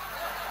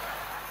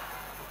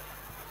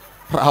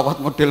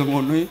 Perawat model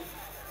ngono iki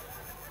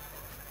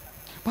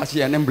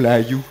pasiennya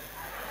mblayu.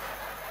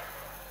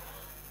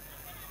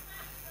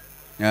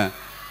 Ya.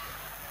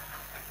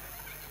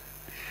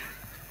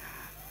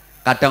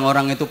 Kadang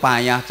orang itu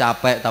payah,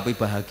 capek tapi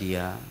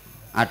bahagia.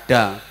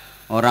 Ada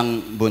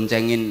orang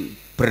boncengin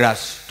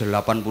beras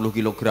 80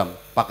 kg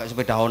pakai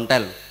sepeda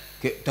ontel,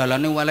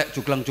 dalane welek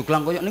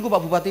juglang-juglang koyo niku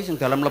Pak Bupati sing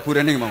dalam mlebu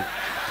rene mau.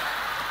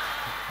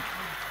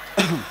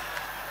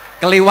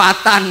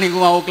 Keliwatan niku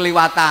mau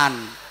keliwatan.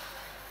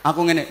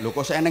 Aku ngene, lho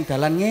kok seneng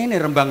dalan ngene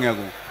Rembang ya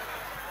aku.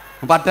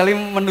 Padahal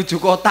menuju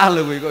kota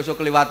lho kok iso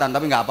keliwatan,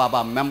 tapi nggak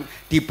apa-apa, memang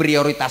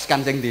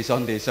diprioritaskan sing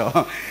desa-desa.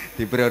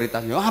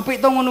 Diprioritas. Yo apik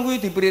to ngono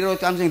kuwi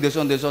diprioritaskan sing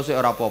desa-desa sik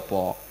ora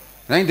apa-apa.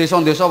 Nah,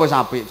 desa-desa wis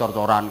apik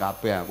cor-coran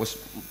kabeh. Wis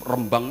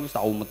Rembang wis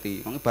tak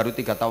umeti. Baru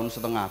 3,5 tahun.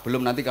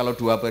 Belum nanti kalau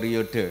 2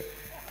 periode.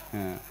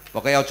 Nah,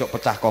 pokoknya ojo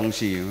pecah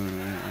kongsi.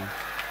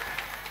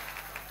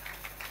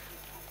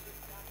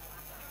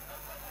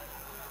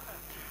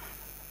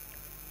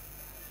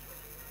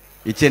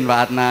 Izin Pak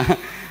Atna.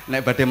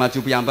 Nek badhe maju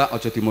piyambak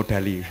aja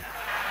dimodali.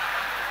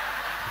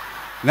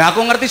 Nah aku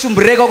ngerti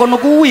sumbernya kok kono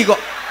kuwi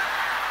kok.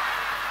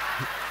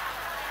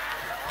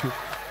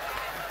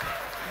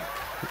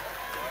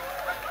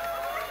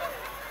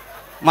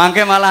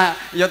 Mangke malah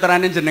ya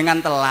terane jenengan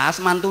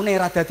telas, mantune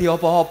ra dadi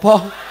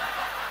apa-apa.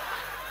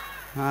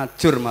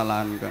 Ajur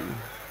malahan kan.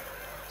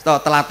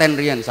 Telaten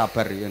riyen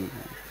sabar riyen.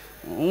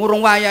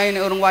 Urung wayahe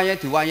nek urung wayahe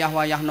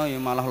diwayah-wayahno ya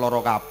malah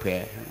lara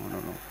kabeh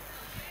ngono.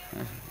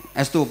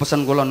 Estu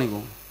pesen kula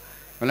niku.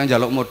 Kalian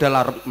njaluk modal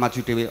arep maju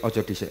dhewe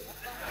aja dhisik.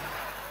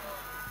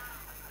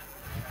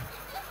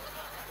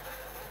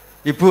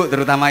 Ibu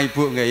terutama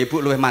ibu nggih,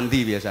 ibu luwih mandi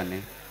biasane.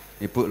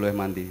 Ibu luwih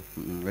mandi.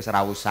 Wis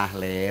ra usah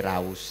le, ra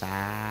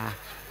usah.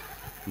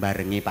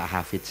 Barengi Pak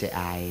Hafid sik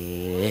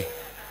ae.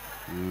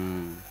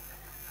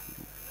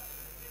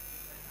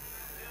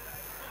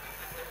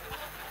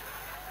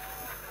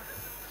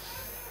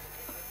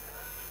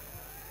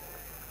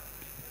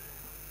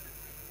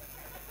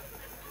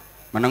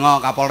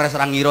 Menengo Kapolres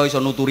ra ngira iso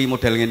nuturi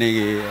model ngene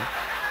iki.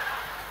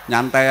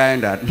 Nyantai ae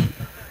ndak.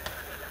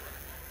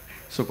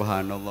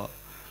 Subhanallah.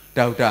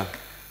 Udah.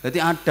 Jadi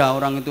ada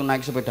orang itu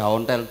naik sepeda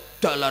ontel,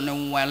 jalannya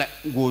welek,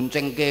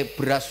 gonceng ke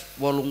beras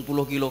 80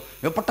 kilo,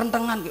 ya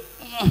petentengan,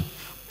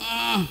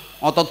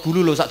 otot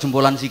bulu lo sak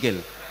jempolan sikil,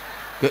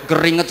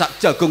 keringet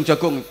sak jagung,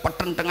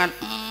 petentengan,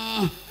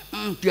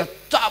 dia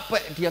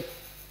capek, dia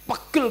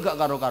pegel gak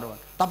karo-karuan.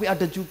 Tapi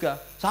ada juga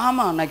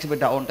sama naik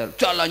sepeda ontel,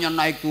 jalannya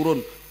naik turun,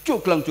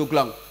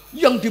 joglang,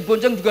 yang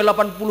dibonceng juga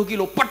 80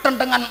 kilo,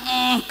 petentengan,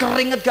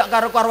 keringet gak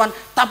karo-karuan,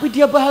 tapi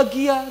dia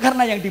bahagia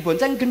karena yang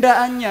dibonceng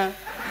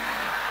gendaannya.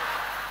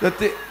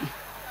 Jadi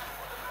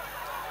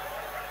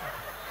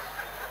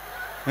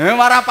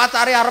marah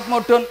pacari arep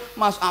modon,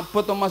 Mas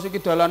Abot to Mas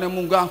iki dalane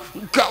munggah,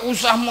 gak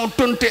usah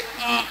modon Dek.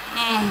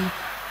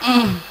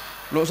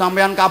 Lho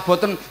sampean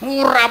kaboten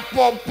ora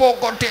apa-apa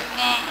kok Dek.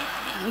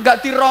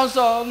 Enggak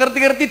dirasa,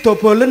 ngerti-ngerti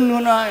dobolen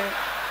ngono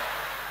ae.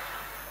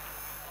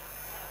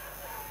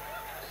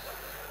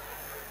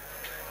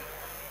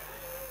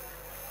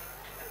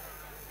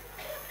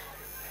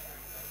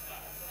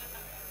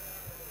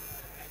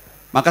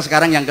 Maka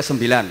sekarang yang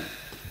ke-9,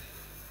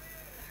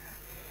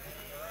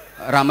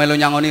 ramelo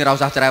nyangoni ra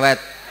usah cerewet,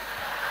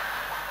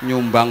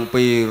 nyumbang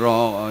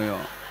piro,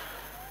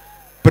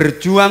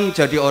 berjuang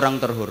jadi orang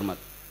terhormat.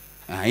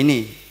 Nah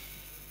ini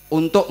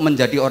untuk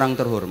menjadi orang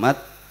terhormat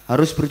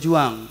harus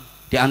berjuang.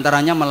 Di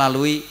antaranya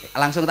melalui,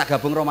 langsung tak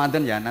gabung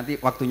Ramadan ya, nanti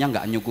waktunya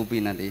nggak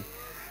nyukupi nanti.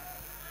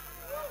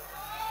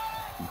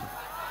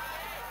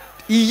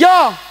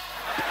 Iya.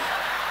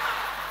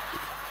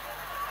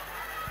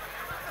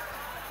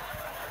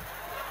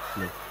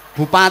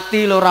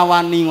 Bupati lo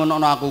rawani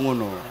ngono aku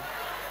ngono.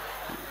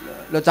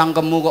 Lo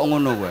cangkemmu kok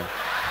ngono kowe.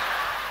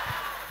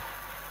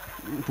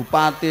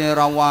 Bupati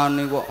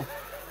rawani kok.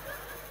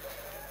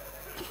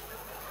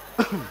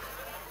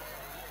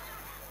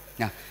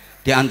 Nah,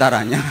 di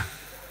antaranya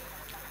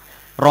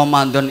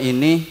Ramadan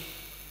ini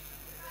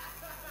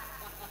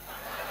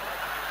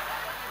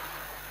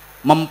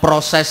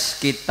memproses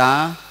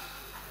kita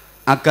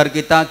agar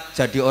kita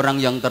jadi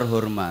orang yang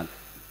terhormat.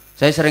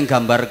 Saya sering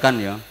gambarkan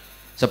ya.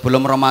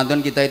 Sebelum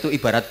Ramadan kita itu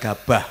ibarat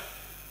gabah.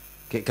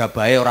 Kayak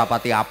gabahnya ora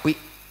pati apik,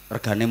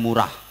 regane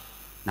murah.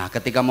 Nah,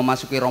 ketika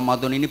memasuki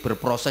Ramadan ini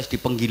berproses di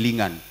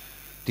penggilingan.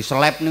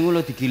 Diselep niku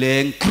lho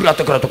digiling,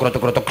 gratek.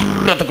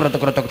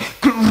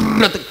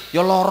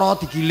 Ya lara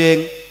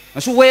digiling.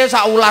 Suwe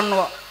sak wulan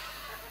kok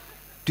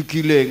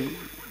digiling.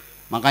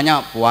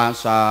 Makanya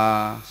puasa,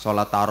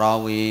 sholat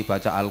tarawih,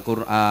 baca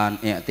Al-Qur'an,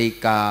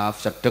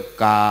 i'tikaf,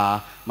 sedekah,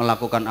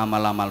 melakukan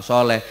amal-amal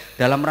soleh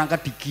dalam rangka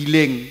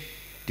digiling.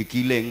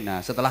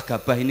 Nah setelah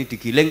gabah ini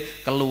digiling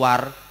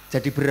keluar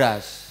jadi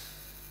beras,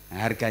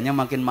 nah, harganya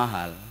makin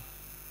mahal.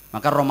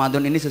 Maka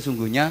Ramadan ini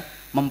sesungguhnya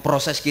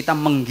memproses kita,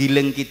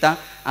 menggiling kita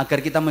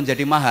agar kita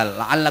menjadi mahal.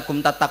 La'allakum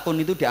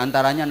tattaqun itu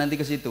diantaranya nanti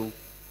ke situ.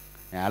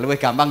 Ya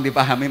lebih gampang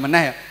dipahami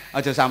meneh ya.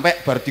 Aja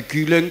sampai bar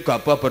digiling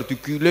gabah, bar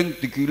digiling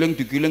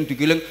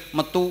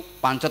metu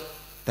pancet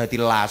dadi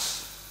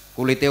las,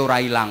 kulite ora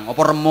ilang,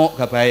 apa remuk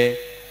gabahe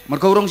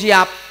mergo urung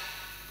siap,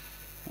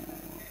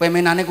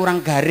 pemenane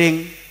kurang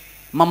garing,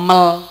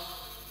 memel,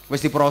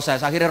 wis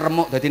diproses akhirnya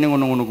remuk dadine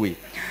ngono-ngono kuwi,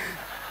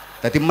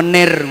 dadi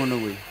menir ngono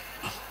kuwi.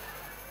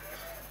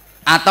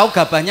 Atau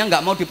gabahnya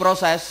nggak mau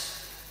diproses,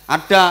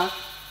 ada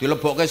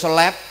dilebokke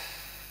seleb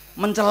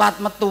mencelat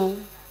metu,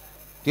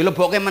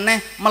 dilebokke meneh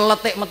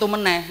meletik metu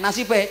meneh,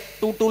 nasibe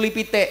tutuli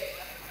pitik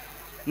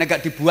nek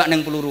gak dibuak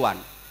neng peluruan.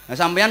 Nah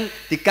sampean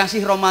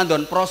dikasih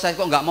Ramadan proses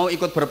kok nggak mau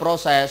ikut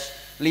berproses,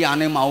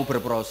 liane mau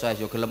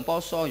berproses, yo gelem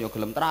poso, yo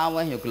gelem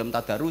traweh, yo gelem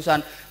tadarusan.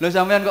 Lho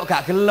sampean kok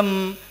gak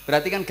gelem,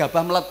 berarti kan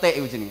gabah meletik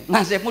iku jenenge.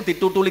 Nasibmu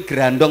ditutuli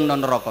grandong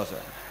nang neraka.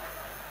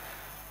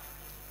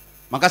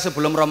 Maka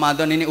sebelum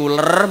Ramadan ini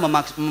ular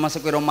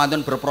memasuki Ramadan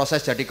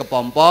berproses jadi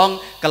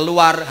kepompong,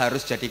 keluar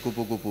harus jadi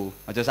kupu-kupu.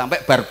 Aja sampai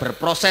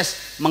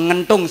berproses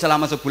mengentung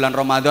selama sebulan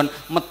Ramadan,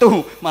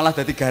 metu malah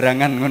jadi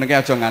garangan ngono ki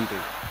aja nganti.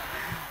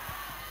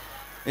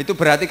 Itu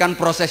berarti kan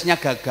prosesnya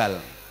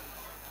gagal.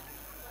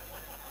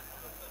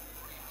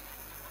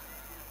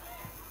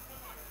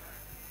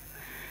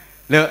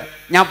 Lho,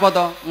 nyapa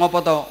to, ngopo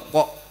to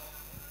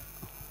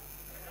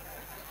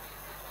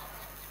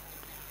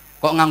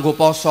kok nganggo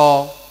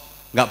poso,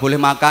 nggak boleh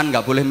makan,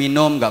 nggak boleh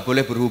minum, nggak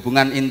boleh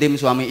berhubungan intim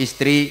suami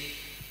istri,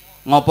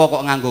 ngopo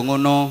kok nganggo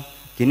ngono?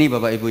 Gini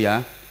Bapak Ibu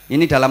ya,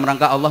 ini dalam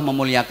rangka Allah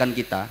memuliakan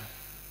kita.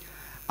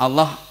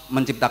 Allah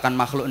menciptakan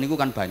makhluk niku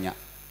kan banyak.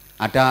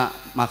 Ada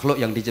makhluk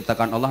yang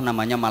diciptakan Allah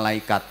namanya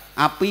malaikat,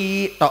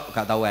 api tok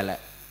gak tahu elek.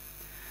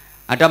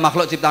 Ada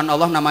makhluk ciptaan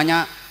Allah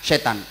namanya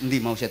setan.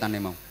 Endi mau setane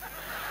mau?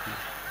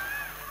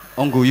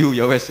 Oh guyu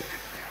ya wes.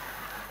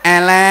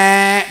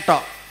 Elek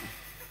tok.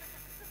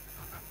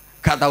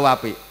 Gak tahu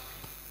api.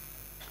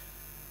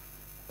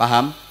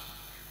 Paham?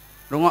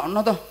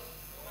 Rungokno toh.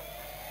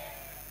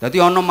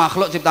 Jadi ono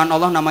makhluk ciptaan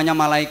Allah namanya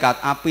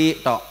malaikat, api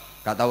tok,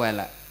 gak tahu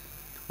elek.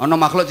 Ono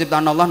makhluk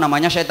ciptaan Allah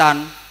namanya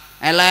setan,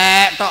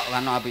 elek tok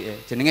kan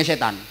apike, jenenge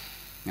setan.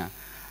 Nah,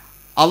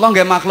 Allah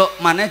nggih makhluk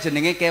maneh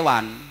jenenge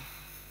kewan.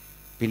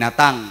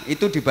 Binatang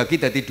itu dibagi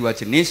dari dua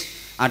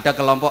jenis. Ada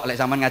kelompok lek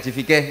sampean ngaji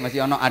fikih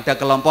masih ono, ada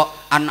kelompok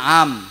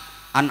an'am.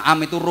 An'am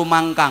itu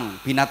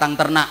rumangkang, binatang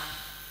ternak.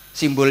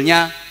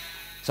 Simbolnya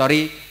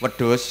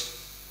wedhus.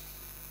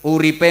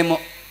 Uripe mau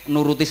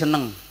nuruti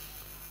seneng.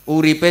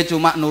 Uripe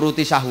cuma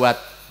nuruti syahwat.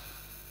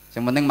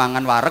 Yang penting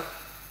mangan wareg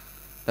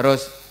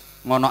terus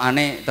ngono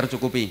ane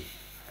tercukupi.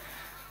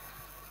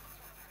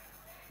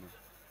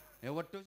 Ya wedhus